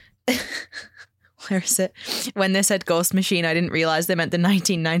 where is it? When they said ghost machine, I didn't realise they meant the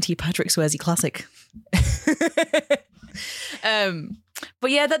 1990 Patrick Swayze classic.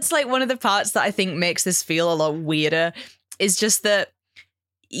 But yeah, that's one of the parts that I think makes this feel a lot weirder is just that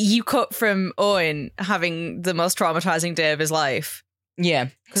you cut from Owen having the most traumatizing day of his life. Yeah,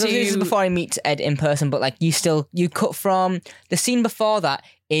 because this is before he meets Ed in person, but you cut from the scene before that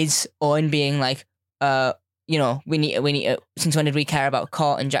is Owen being we need to, since when did we care about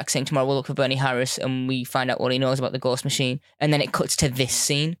Court, and Jack saying tomorrow we'll look for Bernie Harris and we find out what he knows about the ghost machine, and then it cuts to this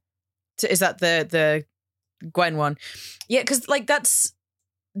scene. Is that the Gwen one? Yeah, because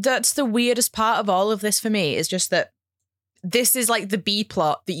that's the weirdest part of all of this for me is just that this is the B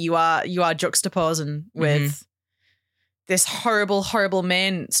plot that you are juxtaposing with this horrible, horrible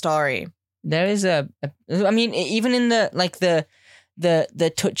main story. There is I mean, even in the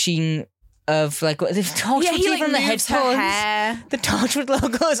touching of the Torchwood even the headphones, the Torchwood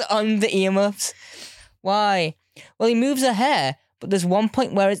logo's on the earmuffs. Why? Well, he moves her hair, but there's one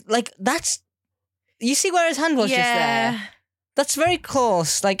point where it's that's. You see where his hand was just there? That's very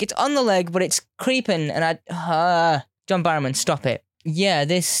close. It's on the leg, but it's creeping, and John Barrowman, stop it. Yeah,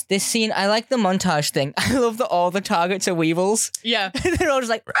 this scene, I like the montage thing. I love that all the targets are weevils. Yeah. They're all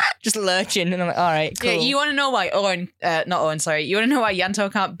just lurching, and I'm like, all right, cool. Yeah, you want to know why you want to know why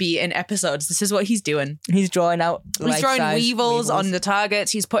Yanto can't be in episodes. This is what he's doing. He's drawing out He's drawing weevils on the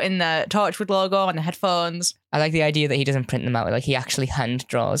targets. He's putting the Torchwood logo on the headphones. I like the idea that he doesn't print them out. He actually hand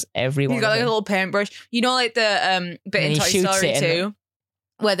draws every one. He's got a little paintbrush. You know, the bit in Toy Story 2?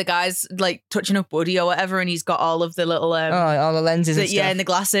 Where the guy's touching up Woody or whatever, and he's got all of the little all the lenses and stuff. And the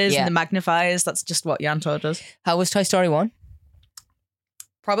glasses and the magnifiers. That's just what Yanto does. How was Toy Story 1?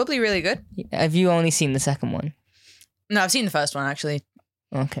 Probably really good. Have you only seen the second one? No, I've seen the first one actually.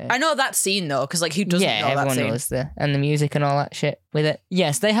 Okay. I know that scene though, because who doesn't know that scene? Yeah, everyone knows and the music and all that shit with it.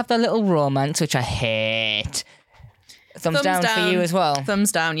 Yes, they have their little romance, which I hate. Thumbs down for you as well.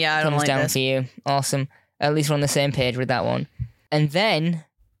 Thumbs down, yeah. I don't like this. Thumbs down for you. Awesome. At least we're on the same page with that one. And then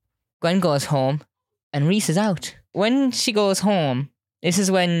Gwen goes home and Reese is out. When she goes home, this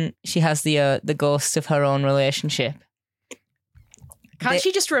is when she has the ghosts of her own relationship. Can't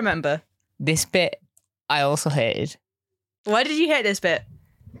she just remember? This bit I also hated. Why did you hate this bit?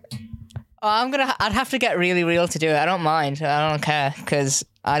 Oh, I'd have to get really real to do it. I don't mind. I don't care because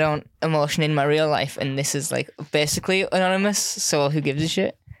I don't emotion in my real life, and this is basically anonymous, so who gives a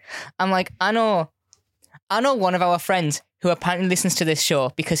shit? I'm I know one of our friends who apparently listens to this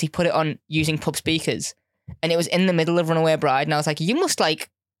show because he put it on using pub speakers, and it was in the middle of Runaway Bride, and I was like, you must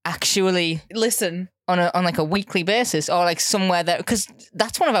actually listen on a weekly basis or somewhere there, because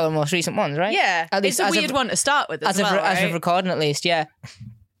that's one of our most recent ones, right? Yeah, it's a weird one to start with as of recording, at least. Yeah,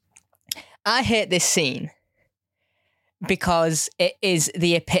 I hate this scene because it is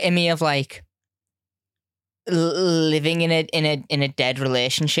the epitome of living in a dead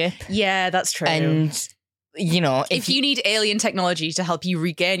relationship. Yeah, that's true. And you know, if you need alien technology to help you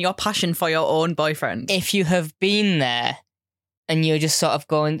regain your passion for your own boyfriend, if you have been there and you're just sort of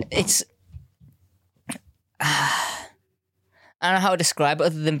going, it's I don't know how to describe it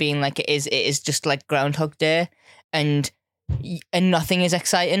other than being like it is just like Groundhog Day, and nothing is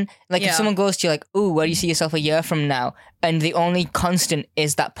exciting. Like if someone goes to you like, "Ooh, where do you see yourself a year from now?" and the only constant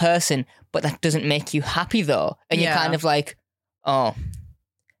is that person, but that doesn't make you happy though, and you're kind of like, "Oh,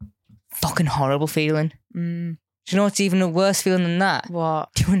 fucking horrible feeling." Do you know what's even a worse feeling than that?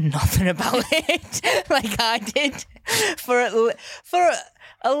 What? Doing nothing about it, like I did for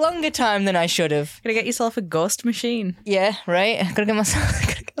a longer time than I should have. Gotta get yourself a ghost machine. Yeah, right. Gotta get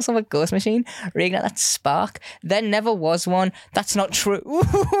myself a ghost machine. Reignite that spark. There never was one. That's not true.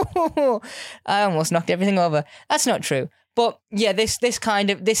 I almost knocked everything over. That's not true. But yeah, this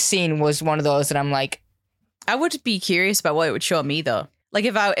scene was one of those that I'm like, I would be curious about what it would show me though. Like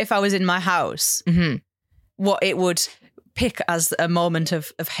if I was in my house. What it would pick as a moment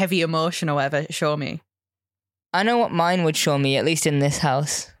of heavy emotion or whatever show me. I know what mine would show me, at least in this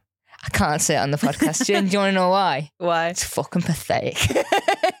house. I can't say it on the podcast. Do you want to know why? Why? It's fucking pathetic.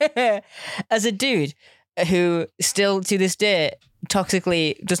 As a dude who still to this day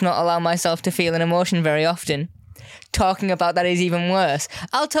toxically does not allow myself to feel an emotion very often, talking about that is even worse.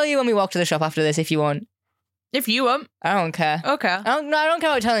 I'll tell you when we walk to the shop after this if you want. If you want. I don't care. Okay. I don't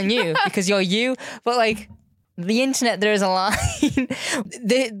care about telling you because you're you, but like the internet, there is a line.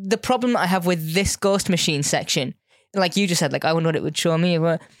 The problem that I have with this ghost machine section, like you just said, like I wonder what it would show me.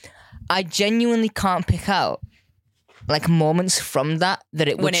 But I genuinely can't pick out like moments from that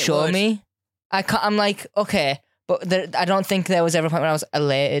it would show me. I'm like, okay, but I don't think there was ever a point when I was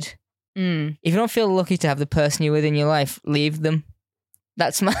elated. If you don't feel lucky to have the person you're with in your life, leave them.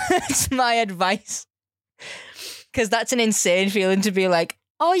 That's my advice. Because that's an insane feeling to be like,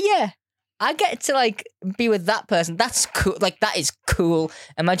 oh yeah, I get to like be with that person. That's cool. Like that is cool.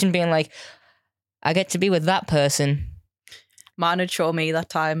 Imagine being like, I get to be with that person. Man had shown me that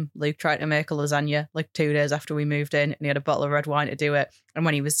time Luke tried to make a lasagna like 2 days after we moved in, and he had a bottle of red wine to do it. And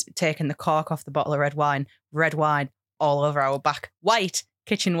when he was taking the cork off the bottle of red wine all over our back white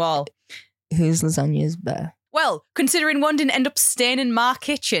kitchen wall. Whose lasagna is better? Well, considering one didn't end up staying in my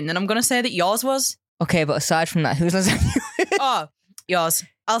kitchen, then I'm going to say that yours was. Okay, but aside from that, whose lasagna? Oh, yours.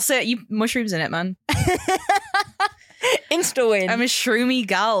 I'll say you mushrooms in it, man. Insta win. I'm a shroomy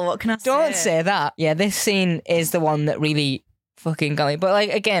gal. What can I say? Don't say that. Yeah, this scene is the one that really fucking got me. But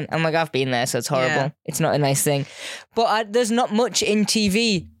like again, I'm like, I've been there, so it's horrible. Yeah. It's not a nice thing. But there's not much in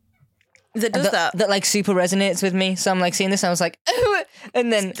TV that does that like super resonates with me. So I'm like seeing this, and I was like, oh,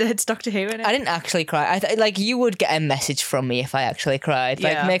 and then it's Doctor Who in it. I didn't actually cry. Like you would get a message from me if I actually cried.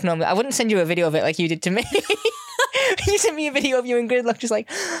 Like I wouldn't send you a video of it like you did to me. You sent me a video of you and Gridlock just like,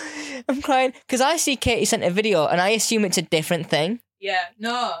 I'm crying. Because I see Katie sent a video and I assume it's a different thing. Yeah,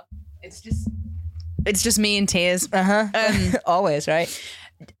 no. It's just me in tears. Always, right?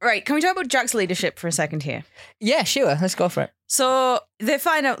 Right, can we talk about Jack's leadership for a second here? Yeah, sure. Let's go for it. So they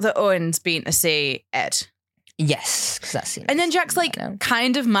find out that Owen's been to see Ed. Yes, because that's it. And then Jack's like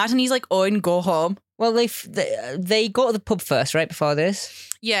kind of mad and he's like, Owen, go home. Well, they go to the pub first, right, before this?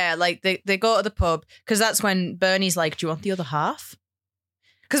 Yeah, like they go to the pub because that's when Bernie's like, do you want the other half?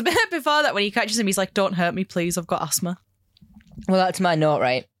 Because before that, when he catches him, he's like, don't hurt me, please, I've got asthma. Well, that's my note,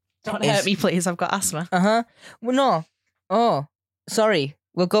 right? Don't hurt me, please, I've got asthma. Well, no. Oh, sorry.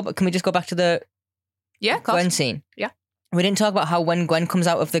 We'll go. Can we just go back to the Gwen scene? Yeah. We didn't talk about how when Gwen comes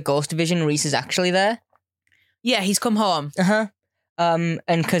out of the ghost division, Reese is actually there. Yeah, he's come home. And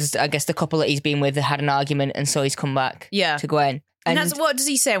because I guess the couple that he's been with had an argument, and so he's come back. To Gwen. And that's what does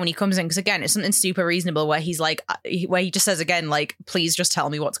he say when he comes in? Because again, it's something super reasonable where he's like, where he just says again, like, please just tell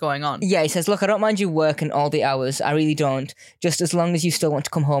me what's going on. Yeah, he says, look, I don't mind you working all the hours. I really don't. Just as long as you still want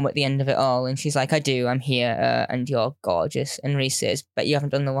to come home at the end of it all. And she's like, I do. I'm here, and you're gorgeous. And Reese says, but you haven't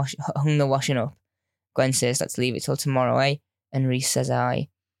done hung the washing up. Gwen says, let's leave it till tomorrow, eh? And Reese says, aye.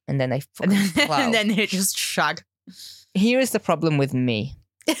 And then they fucking and then they just shag. Here is the problem with me.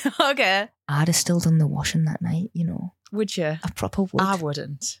 Okay. I'd have still done the washing that night, you know. Would you? I proper would. I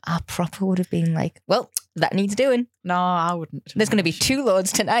wouldn't. I proper would have been like, well, that needs doing. No, I wouldn't. There's going to be 2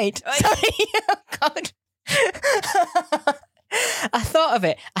 loads tonight. Sorry. Oh, God. I thought of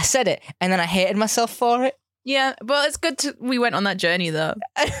it. I said it. And then I hated myself for it. Yeah, but it's good we went on that journey, though.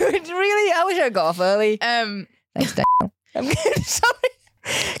 Really? I wish I got off early. Thanks, Daniel. I'm good. Sorry.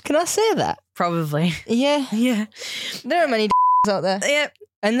 Can I say that? Probably. Yeah. Yeah. There are many out there. Yeah.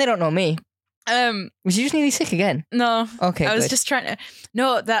 And they don't know me. Was you just nearly sick again? No. Okay, I was good. just trying to...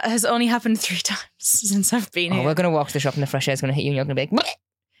 No, that has only happened 3 times since I've been here. We're going to walk to the shop and the fresh air is going to hit you and you're going to be like...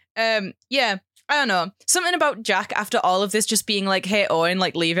 Bleh! Yeah, I don't know. Something about Jack after all of this just being like, hey, Owen,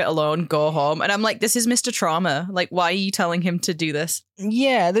 like, leave it alone, go home. And I'm like, this is Mr. Trauma. Like, why are you telling him to do this?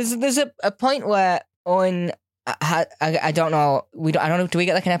 Yeah, there's a point where Owen... I don't know. I don't know. Do we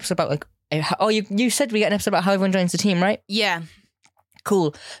get like an episode about like... Oh, you said we get an episode about how everyone joins the team, right? Yeah.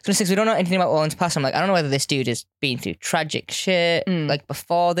 Cool. So we don't know anything about Owen's past. I'm like, I don't know whether this dude has been through tragic shit like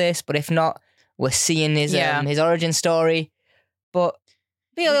before this, but if not, we're seeing his origin story. But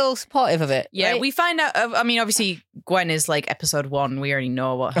be a little supportive of it. Yeah, right? we find out. I mean, obviously, Gwen is like episode 1. We already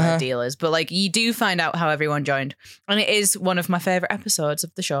know what her deal is, but like you do find out how everyone joined, and it is one of my favorite episodes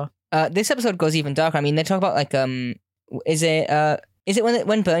of the show. This episode goes even darker. I mean, they talk about like is it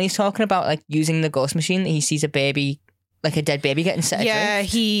when Bernie's talking about like using the ghost machine that he sees a baby. Like a dead baby getting set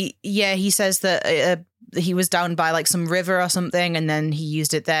adrift? He says that he was down by like some river or something, and then he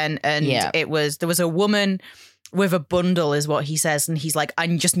used it then, and there was a woman with a bundle, is what he says, and he's like, I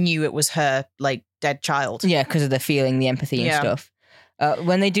just knew it was her like dead child. Yeah, because of the feeling, the empathy and stuff.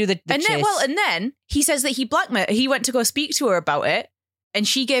 When they do the and chase, then he says that he went to go speak to her about it, and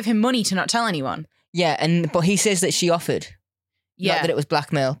she gave him money to not tell anyone. Yeah, but he says that she offered. Yeah, not that it was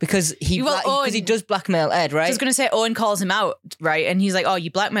blackmail because he does blackmail Ed, right? I was going to say Owen calls him out, right, and he's like, "Oh, you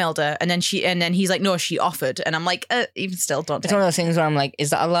blackmailed her," and then he's like, "No, she offered," and I'm like, even still, don't. It's one of those things where I'm like,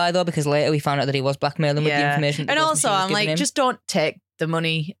 is that a lie though? Because later we found out that he was blackmailing with the information. And also, I'm like, just don't take the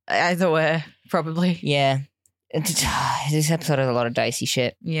money either way, probably. Yeah, this episode has a lot of dicey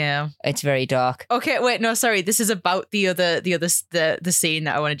shit. Yeah, it's very dark. Okay, wait, no, sorry. This is about the scene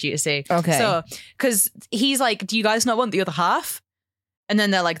that I wanted you to see. Okay, so because he's like, "Do you guys not want the other half?" And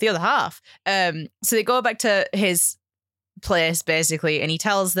then they're like, the other half. So they go back to his place, basically, and he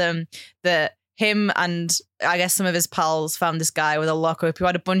tells them that him and I guess some of his pals found this guy with a lockup who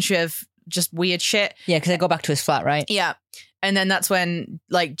had a bunch of just weird shit. Yeah, because they go back to his flat, right? Yeah. And then that's when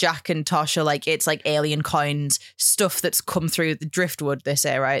like Jack and Tosh are like, it's like alien coins, stuff that's come through the driftwood, they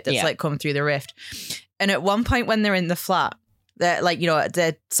say, right? That's like come through the rift. And at one point when they're in the flat, they're like,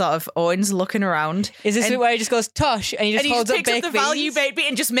 they're sort of Owen's looking around. Is this where he just goes Tosh and he just holds up baked beans? Picks up the value baked bean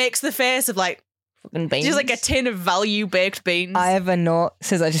and just makes the face of like fucking beans. Just like a tin of value baked beans. I have a note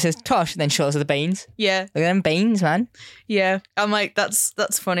that just says Tosh and then shows her the beans. Yeah. Look at them beans, man. Yeah. I'm like, that's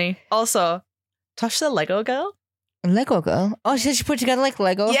funny. Also, Tosh's the Lego girl. Lego girl? Oh, she said she put it together like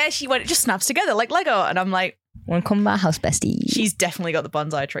Lego? Yeah, it just snaps together like Lego. And I'm like, wanna come to my house, bestie? She's definitely got the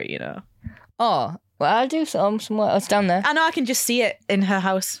bonsai tree, Oh. Well, I'll do somewhere else down there. I know, I can just see it in her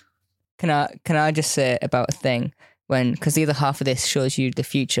house. Can I just say about a thing because the other half of this shows you the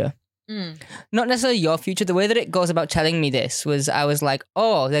future. Not necessarily your future. The way that it goes about telling me this was, I was like,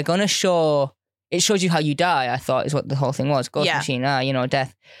 oh, they're going to show, it shows you how you die, I thought is what the whole thing was. Ghost machine,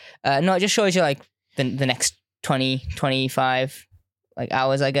 death. No, it just shows you like the next 20, 25 like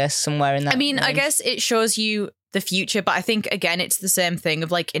hours, I guess, somewhere in that. I mean, range. I guess it shows you the future, but I think, again, it's the same thing of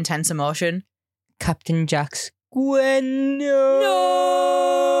like intense emotion. Captain Jack's Gwen. No.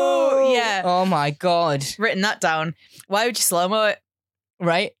 Yeah. Oh my God. Written that down. Why would you slow-mo it?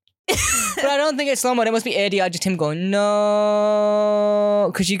 Right? But I don't think it's slow-mo. It must be ADR, just him going, no.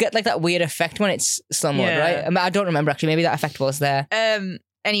 Because you get like that weird effect when it's slow-mo, right? I mean, I don't remember actually. Maybe that effect was there.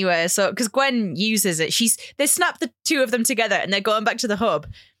 Anyway, so because Gwen uses it, they snap the two of them together and they're going back to the hub.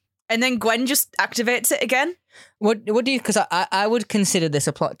 And then Gwen just activates it again. What do you, because I would consider this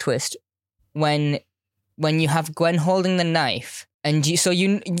a plot twist. When you have Gwen holding the knife and you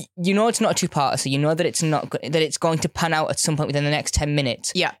know it's not a two-parter, so you know that it's going to pan out at some point within the next 10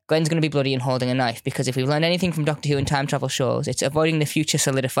 minutes. Yeah. Gwen's going to be bloody and holding a knife because if we've learned anything from Doctor Who and time travel shows, it's avoiding the future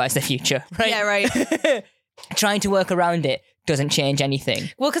solidifies the future, right? Yeah, right. Trying to work around it doesn't change anything.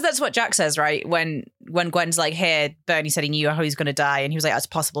 Well, because that's what Jack says, right? When Gwen's like, hey, Bernie said he knew how he was going to die, and he was like, that's a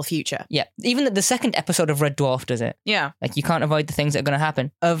possible future. Yeah. Even the second episode of Red Dwarf does it. Yeah. Like, you can't avoid the things that are going to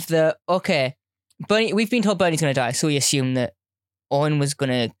happen. Bernie, we've been told Bernie's going to die, so we assume that Owen was going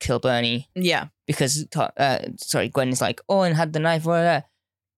to kill Bernie. Yeah. Because, Gwen is like, Owen had the knife, whatever.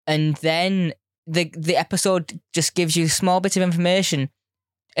 And then the episode just gives you small bits of information.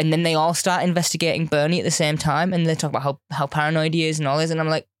 And then they all start investigating Bernie at the same time, and they talk about how paranoid he is and all this. And I'm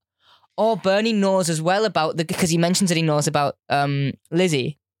like, oh, Bernie knows as well about because he mentions that he knows about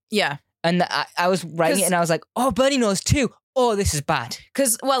Lizzie. Yeah. And I was writing it, and I was like, oh, Bernie knows too. Oh, this is bad.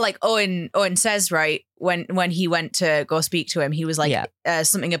 Because, well, like Owen says, right, when he went to go speak to him, he was like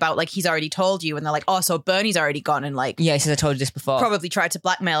something about like he's already told you, and they're like, oh, so Bernie's already gone, and like he says I told you this before. Probably tried to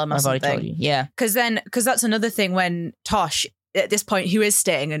blackmail him or something. I've already told you. Yeah. Because that's another thing when Tosh at this point, who is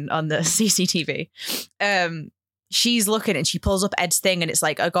staying on the CCTV, she's looking and she pulls up Ed's thing and it's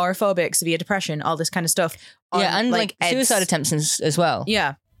like agoraphobic, severe depression, all this kind of stuff. Yeah, and like Ed's suicide attempts as well.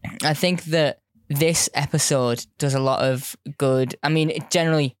 Yeah. I think that this episode does a lot of good. I mean, it's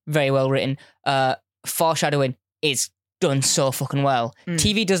generally very well written. Foreshadowing is done so fucking well.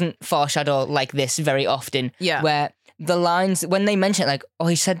 TV doesn't foreshadow like this very often. Yeah. Where the lines, when they mention it, like, oh,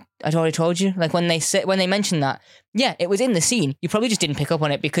 he said, I'd already told you. Like when they mention that, yeah, it was in the scene. You probably just didn't pick up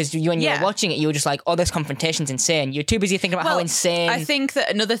on it because when you were watching it, you were just like, oh, this confrontation's insane. You're too busy thinking about how insane. I think that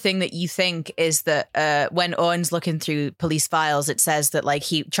another thing that you think is that when Owen's looking through police files, it says that like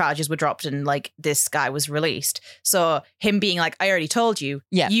charges were dropped and like this guy was released. So him being like, I already told you.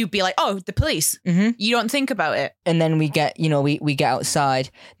 Yeah. You'd be like, oh, the police. Mm-hmm. You don't think about it. And then we get, we get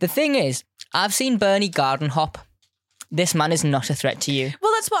outside. The thing is, I've seen Bernie garden hop. This man is not a threat to you.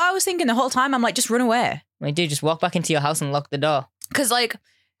 Well, that's what I was thinking the whole time. I'm like, just run away. Like, dude, just walk back into your house and lock the door. Because, like,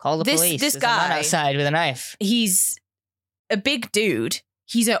 call the police. This There's guy a man outside with a knife. He's a big dude.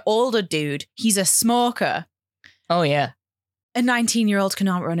 He's an older dude. He's a smoker. Oh, yeah. A 19-year-old can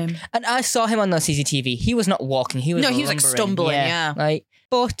outrun him. And I saw him on the CCTV. He was not walking. He was he was like stumbling, yeah. Like,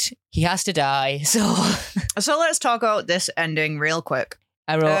 but he has to die, so... So let's talk about this ending real quick.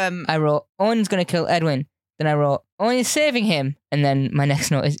 I wrote, Owen's going to kill Edwin. Then I wrote, Owen is saving him. And then my next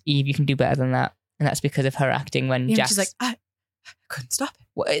note is, Eve, you can do better than that. And that's because of her acting when Jack's... She's like, I couldn't stop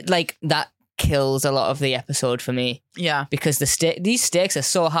it. Like, that kills a lot of the episode for me. Yeah. Because these stakes are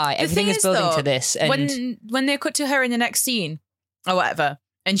so high. Everything is building to this. And when they cut to her in the next scene, or whatever,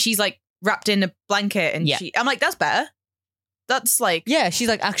 and she's like wrapped in a blanket, and I'm like, that's better. That's like... Yeah, she's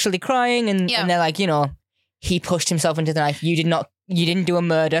like actually crying, and they're like, he pushed himself into the knife. You didn't do a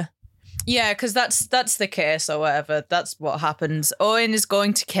murder. Yeah, because that's the case or whatever. That's what happens. Owen is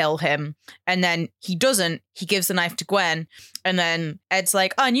going to kill him, and then he doesn't. He gives the knife to Gwen, and then Ed's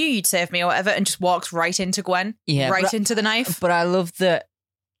like, I knew you'd save me or whatever, and just walks right into Gwen. Yeah, right into the knife. But I love that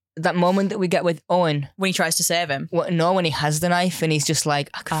moment that we get with Owen. When he tries to save him. When he has the knife, and he's just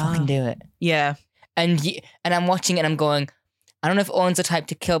like, I could fucking do it. Yeah. And I'm watching it, and I'm going, I don't know if Owen's the type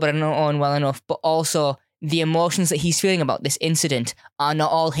to kill, but I don't know Owen well enough. But also... the emotions that he's feeling about this incident are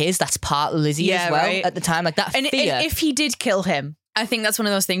not all his. That's part Lizzie as well at the time. Like that fear. And if he did kill him, I think that's one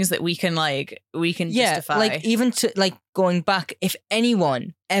of those things that we can justify. Like even to like going back, if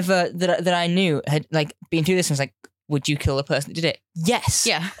anyone ever that I knew had like been through this and was like, would you kill the person that did it? Yes.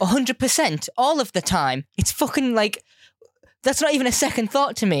 Yeah. 100%. All of the time. It's fucking like, that's not even a second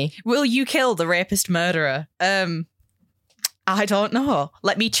thought to me. Will you kill the rapist murderer? I don't know.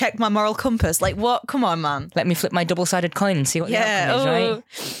 Let me check my moral compass. Like, what? Come on, man. Let me flip my double-sided coin and see what the outcome is,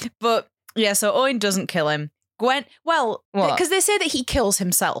 right? But, yeah, so Owen doesn't kill him. Gwen, well, because they say that he kills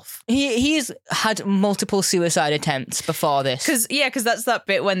himself. He's had multiple suicide attempts before this. Because that's that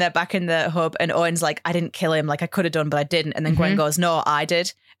bit when they're back in the hub and Owen's like, I didn't kill him. Like, I could have done, but I didn't. And then Gwen goes, no, I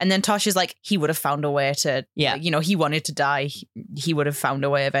did. And then Tosh is like, he would have found a way to, he wanted to die. He would have found a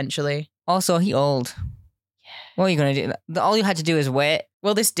way eventually. Also, he old. What are you going to do? All you had to do is wait.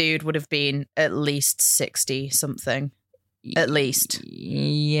 Well, this dude would have been at least 60 something. At least.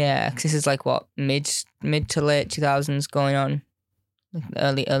 Yeah, because this is like what? Mid to late 2000s going on.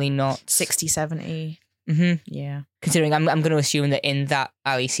 Like early not 60, 70. Mm-hmm. Yeah. Considering I'm going to assume that in that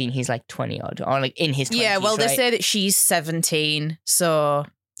alley scene he's like 20 odd. Or like in his 20s. Yeah, well, they say that she's 17, so...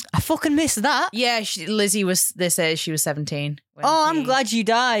 I fucking missed that. Yeah, they say she was 17. I'm glad you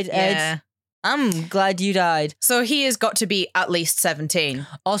died, Ed. Yeah. I'm glad you died. So he has got to be at least 17.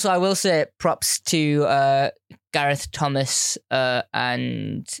 Also, I will say props to Gareth Thomas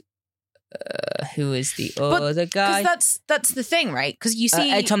and who is the other guy? Because that's the thing, right? Because you see...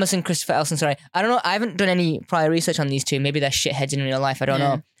 Ed Thomas and Christopher Elson, sorry. I don't know. I haven't done any prior research on these two. Maybe they're shitheads in real life. I don't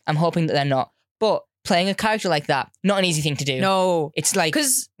know. I'm hoping that they're not. But playing a character like that, not an easy thing to do. No. It's like,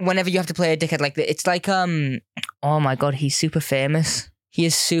 whenever you have to play a dickhead like that, it's like, oh my God, he's super famous. He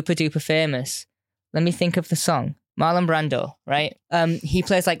is super duper famous. Let me think of the song. Marlon Brando, right? He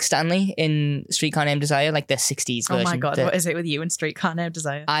plays like Stanley in Streetcar Named Desire, like the 60s version. Oh my God, what is it with you and Streetcar Named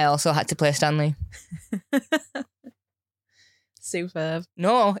Desire? I also had to play Stanley. Superb.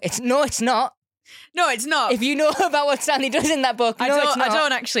 No, it's not. No, it's not. If you know about what Stanley does in that book, I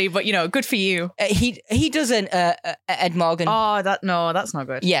don't actually, but good for you. He doesn't. Ed Morgan. Oh, that's not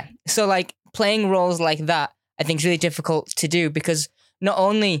good. Yeah, so like playing roles like that, I think is really difficult to do because not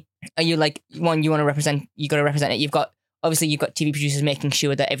only are you like you got to represent it. You've got TV producers making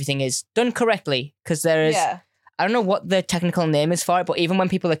sure that everything is done correctly because there is. Yeah. I don't know what the technical name is for it, but even when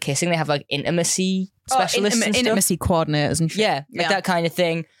people are kissing, they have like intimacy specialists and stuff. Intimacy coordinators and shit. Yeah, like that kind of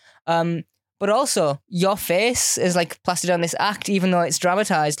thing. but also your face is like plastered on this act, even though it's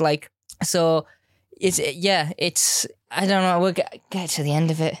dramatized. Like, so it's I don't know. We'll get to the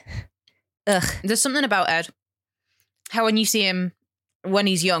end of it. Ugh. There's something about Ed. How when you see him when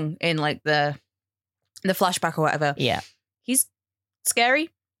he's young in like the flashback or whatever, he's scary.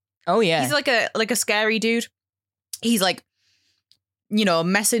 Oh yeah, he's like a scary dude. He's like,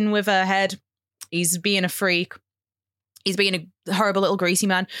 messing with her head. He's being a freak. He's being a horrible little greasy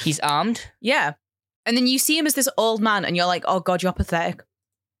man. He's armed. Yeah. And then you see him as this old man and you're like, oh God, you're pathetic.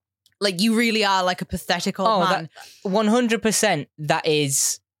 Like, you really are like a pathetic old man. 100% that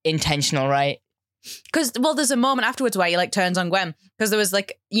is intentional, right? Because, there's a moment afterwards where he like turns on Gwen. Because there was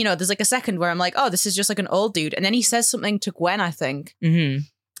like, there's like a second where I'm like, oh, this is just like an old dude. And then he says something to Gwen, I think. Mm-hmm.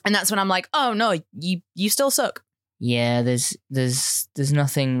 And that's when I'm like, oh no, you still suck. Yeah, there's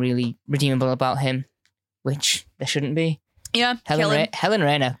nothing really redeemable about him, which there shouldn't be. Yeah, Helen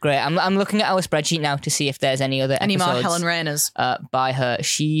Rayner, great. I'm looking at our spreadsheet now to see if there's any other episodes. Any more Helen Rayners? By her.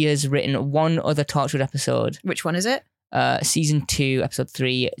 She has written one other Torchwood episode. Which one is it? Season 2, episode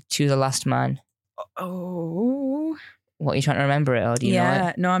 3, To the Last Man. Oh. What, are you trying to remember it, or do you know it?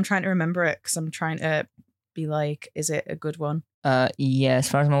 Yeah, no, I'm trying to remember it because I'm trying to be like, is it a good one? Yeah, as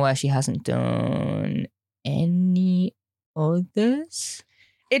far as I'm aware, she hasn't done any others.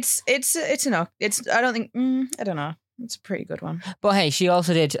 It's enough. I don't think, I don't know. It's a pretty good one. But hey, she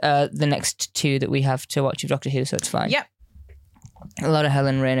also did the next 2 that we have to watch of Doctor Who, so it's fine. Yep. A lot of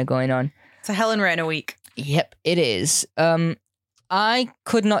Helen Rayner going on. It's a Helen Rayner week. Yep, it is. I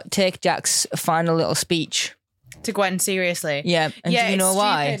could not take Jack's final little speech. To Gwen, seriously. Yeah, and do you know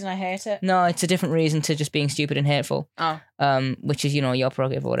why? It's stupid and I hate it. No, it's a different reason to just being stupid and hateful. Oh. Which is, your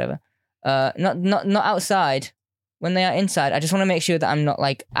prerogative or whatever. Not outside. When they are inside, I just want to make sure that I'm not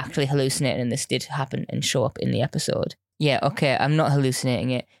like actually hallucinating and this did happen and show up in the episode. Yeah, okay, I'm not hallucinating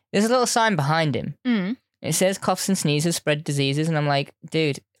it. There's a little sign behind him. Mm. It says coughs and sneezes spread diseases, and I'm like,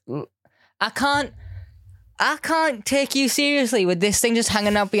 dude, I can't take you seriously with this thing just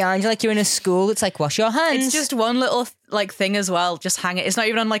hanging out behind you like you're in a school. It's like, wash your hands. It's just one little like thing as well. Just hang it. It's not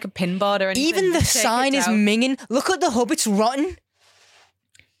even on like a pin board or anything. Even the sign is minging. Look at the hub. It's rotten.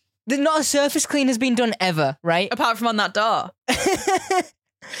 Not a surface clean has been done ever, right? Apart from on that door.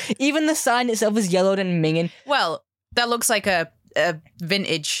 Even the sign itself is yellowed and minging. Well, that looks like a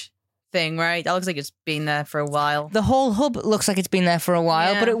vintage thing, right? That looks like it's been there for a while. The whole hub looks like it's been there for a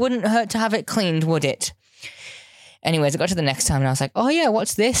while, but it wouldn't hurt to have it cleaned, would it? Anyways, I got to the next time and I was like, oh yeah,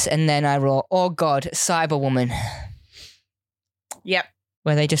 what's this? And then I wrote, oh God, Cyberwoman. Yep.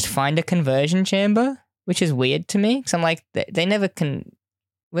 Where they just find a conversion chamber, which is weird to me. Because I'm like, they never can...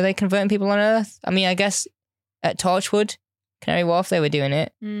 Were they converting people on Earth? I mean, I guess at Torchwood, Canary Wharf, they were doing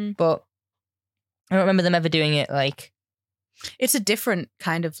it. But I don't remember them ever doing it like... It's a different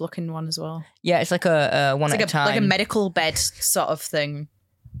kind of looking one as well. Yeah, it's like a one at a time. Like a medical bed sort of thing.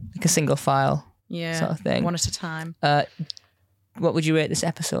 Like a single file sort of thing. One at a time. What would you rate this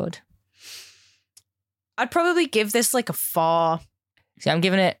episode? I'd probably give this like a 4. See, I'm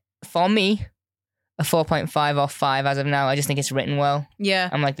giving it, for me, a 4.5 off 5 as of now. I just think it's written well. Yeah.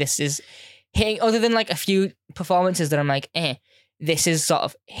 I'm like, this is hitting, other than like a few performances that I'm like, this is sort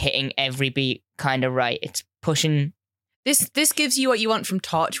of hitting every beat kind of right. It's pushing... This gives you what you want from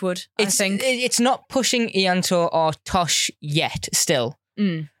Torchwood, I think. It's not pushing Ianto or Tosh yet, still.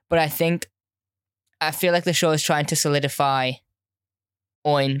 But I feel like the show is trying to solidify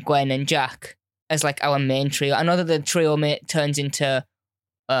Owen, Gwen, and Jack as like our main trio. I know that the trio turns into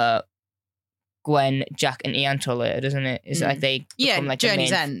Gwen, Jack, and Ianto later, doesn't it? It's like they become like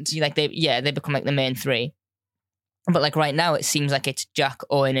Journey's the main, End. Like they become like the main 3. But like right now, it seems like it's Jack,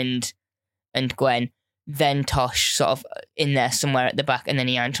 Owen, and Gwen. Then Tosh sort of in there somewhere at the back, and then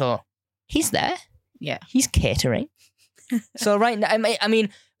Ianto, he's there. Yeah. He's catering. So right now, I mean,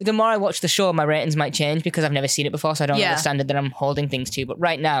 the more I watch the show, my ratings might change because I've never seen it before, so I don't know the standard that I'm holding things to. But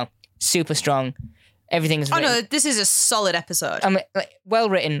right now, super strong. Everything's written. Oh no, this is a solid episode. I mean, like, well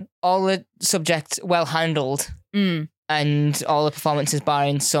written, all the subjects well handled, and all the performances,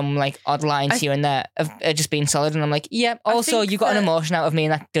 barring some like odd lines here and there, have just been solid. And I'm like, yeah. Also, you got an emotion out of me,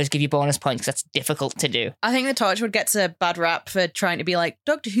 and that does give you bonus points because that's difficult to do. I think the Torchwood gets a bad rap for trying to be like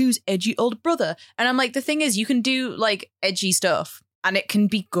Doctor Who's edgy older brother, and I'm like, the thing is, you can do like edgy stuff, and it can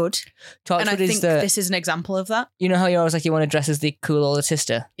be good. Torchwood and I think this is an example of that. You know how you're always like, you want to dress as the cool older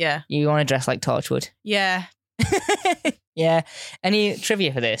sister? Yeah. You want to dress like Torchwood? Yeah. Yeah. Any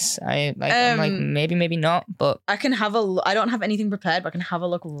trivia for this? I'm like maybe not, but I can have I don't have anything prepared, but I can have a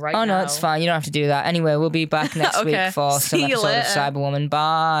look right now. Oh no, it's fine. You don't have to do that. Anyway, we'll be back next week for some episode of Cyberwoman.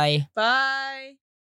 Bye. Bye.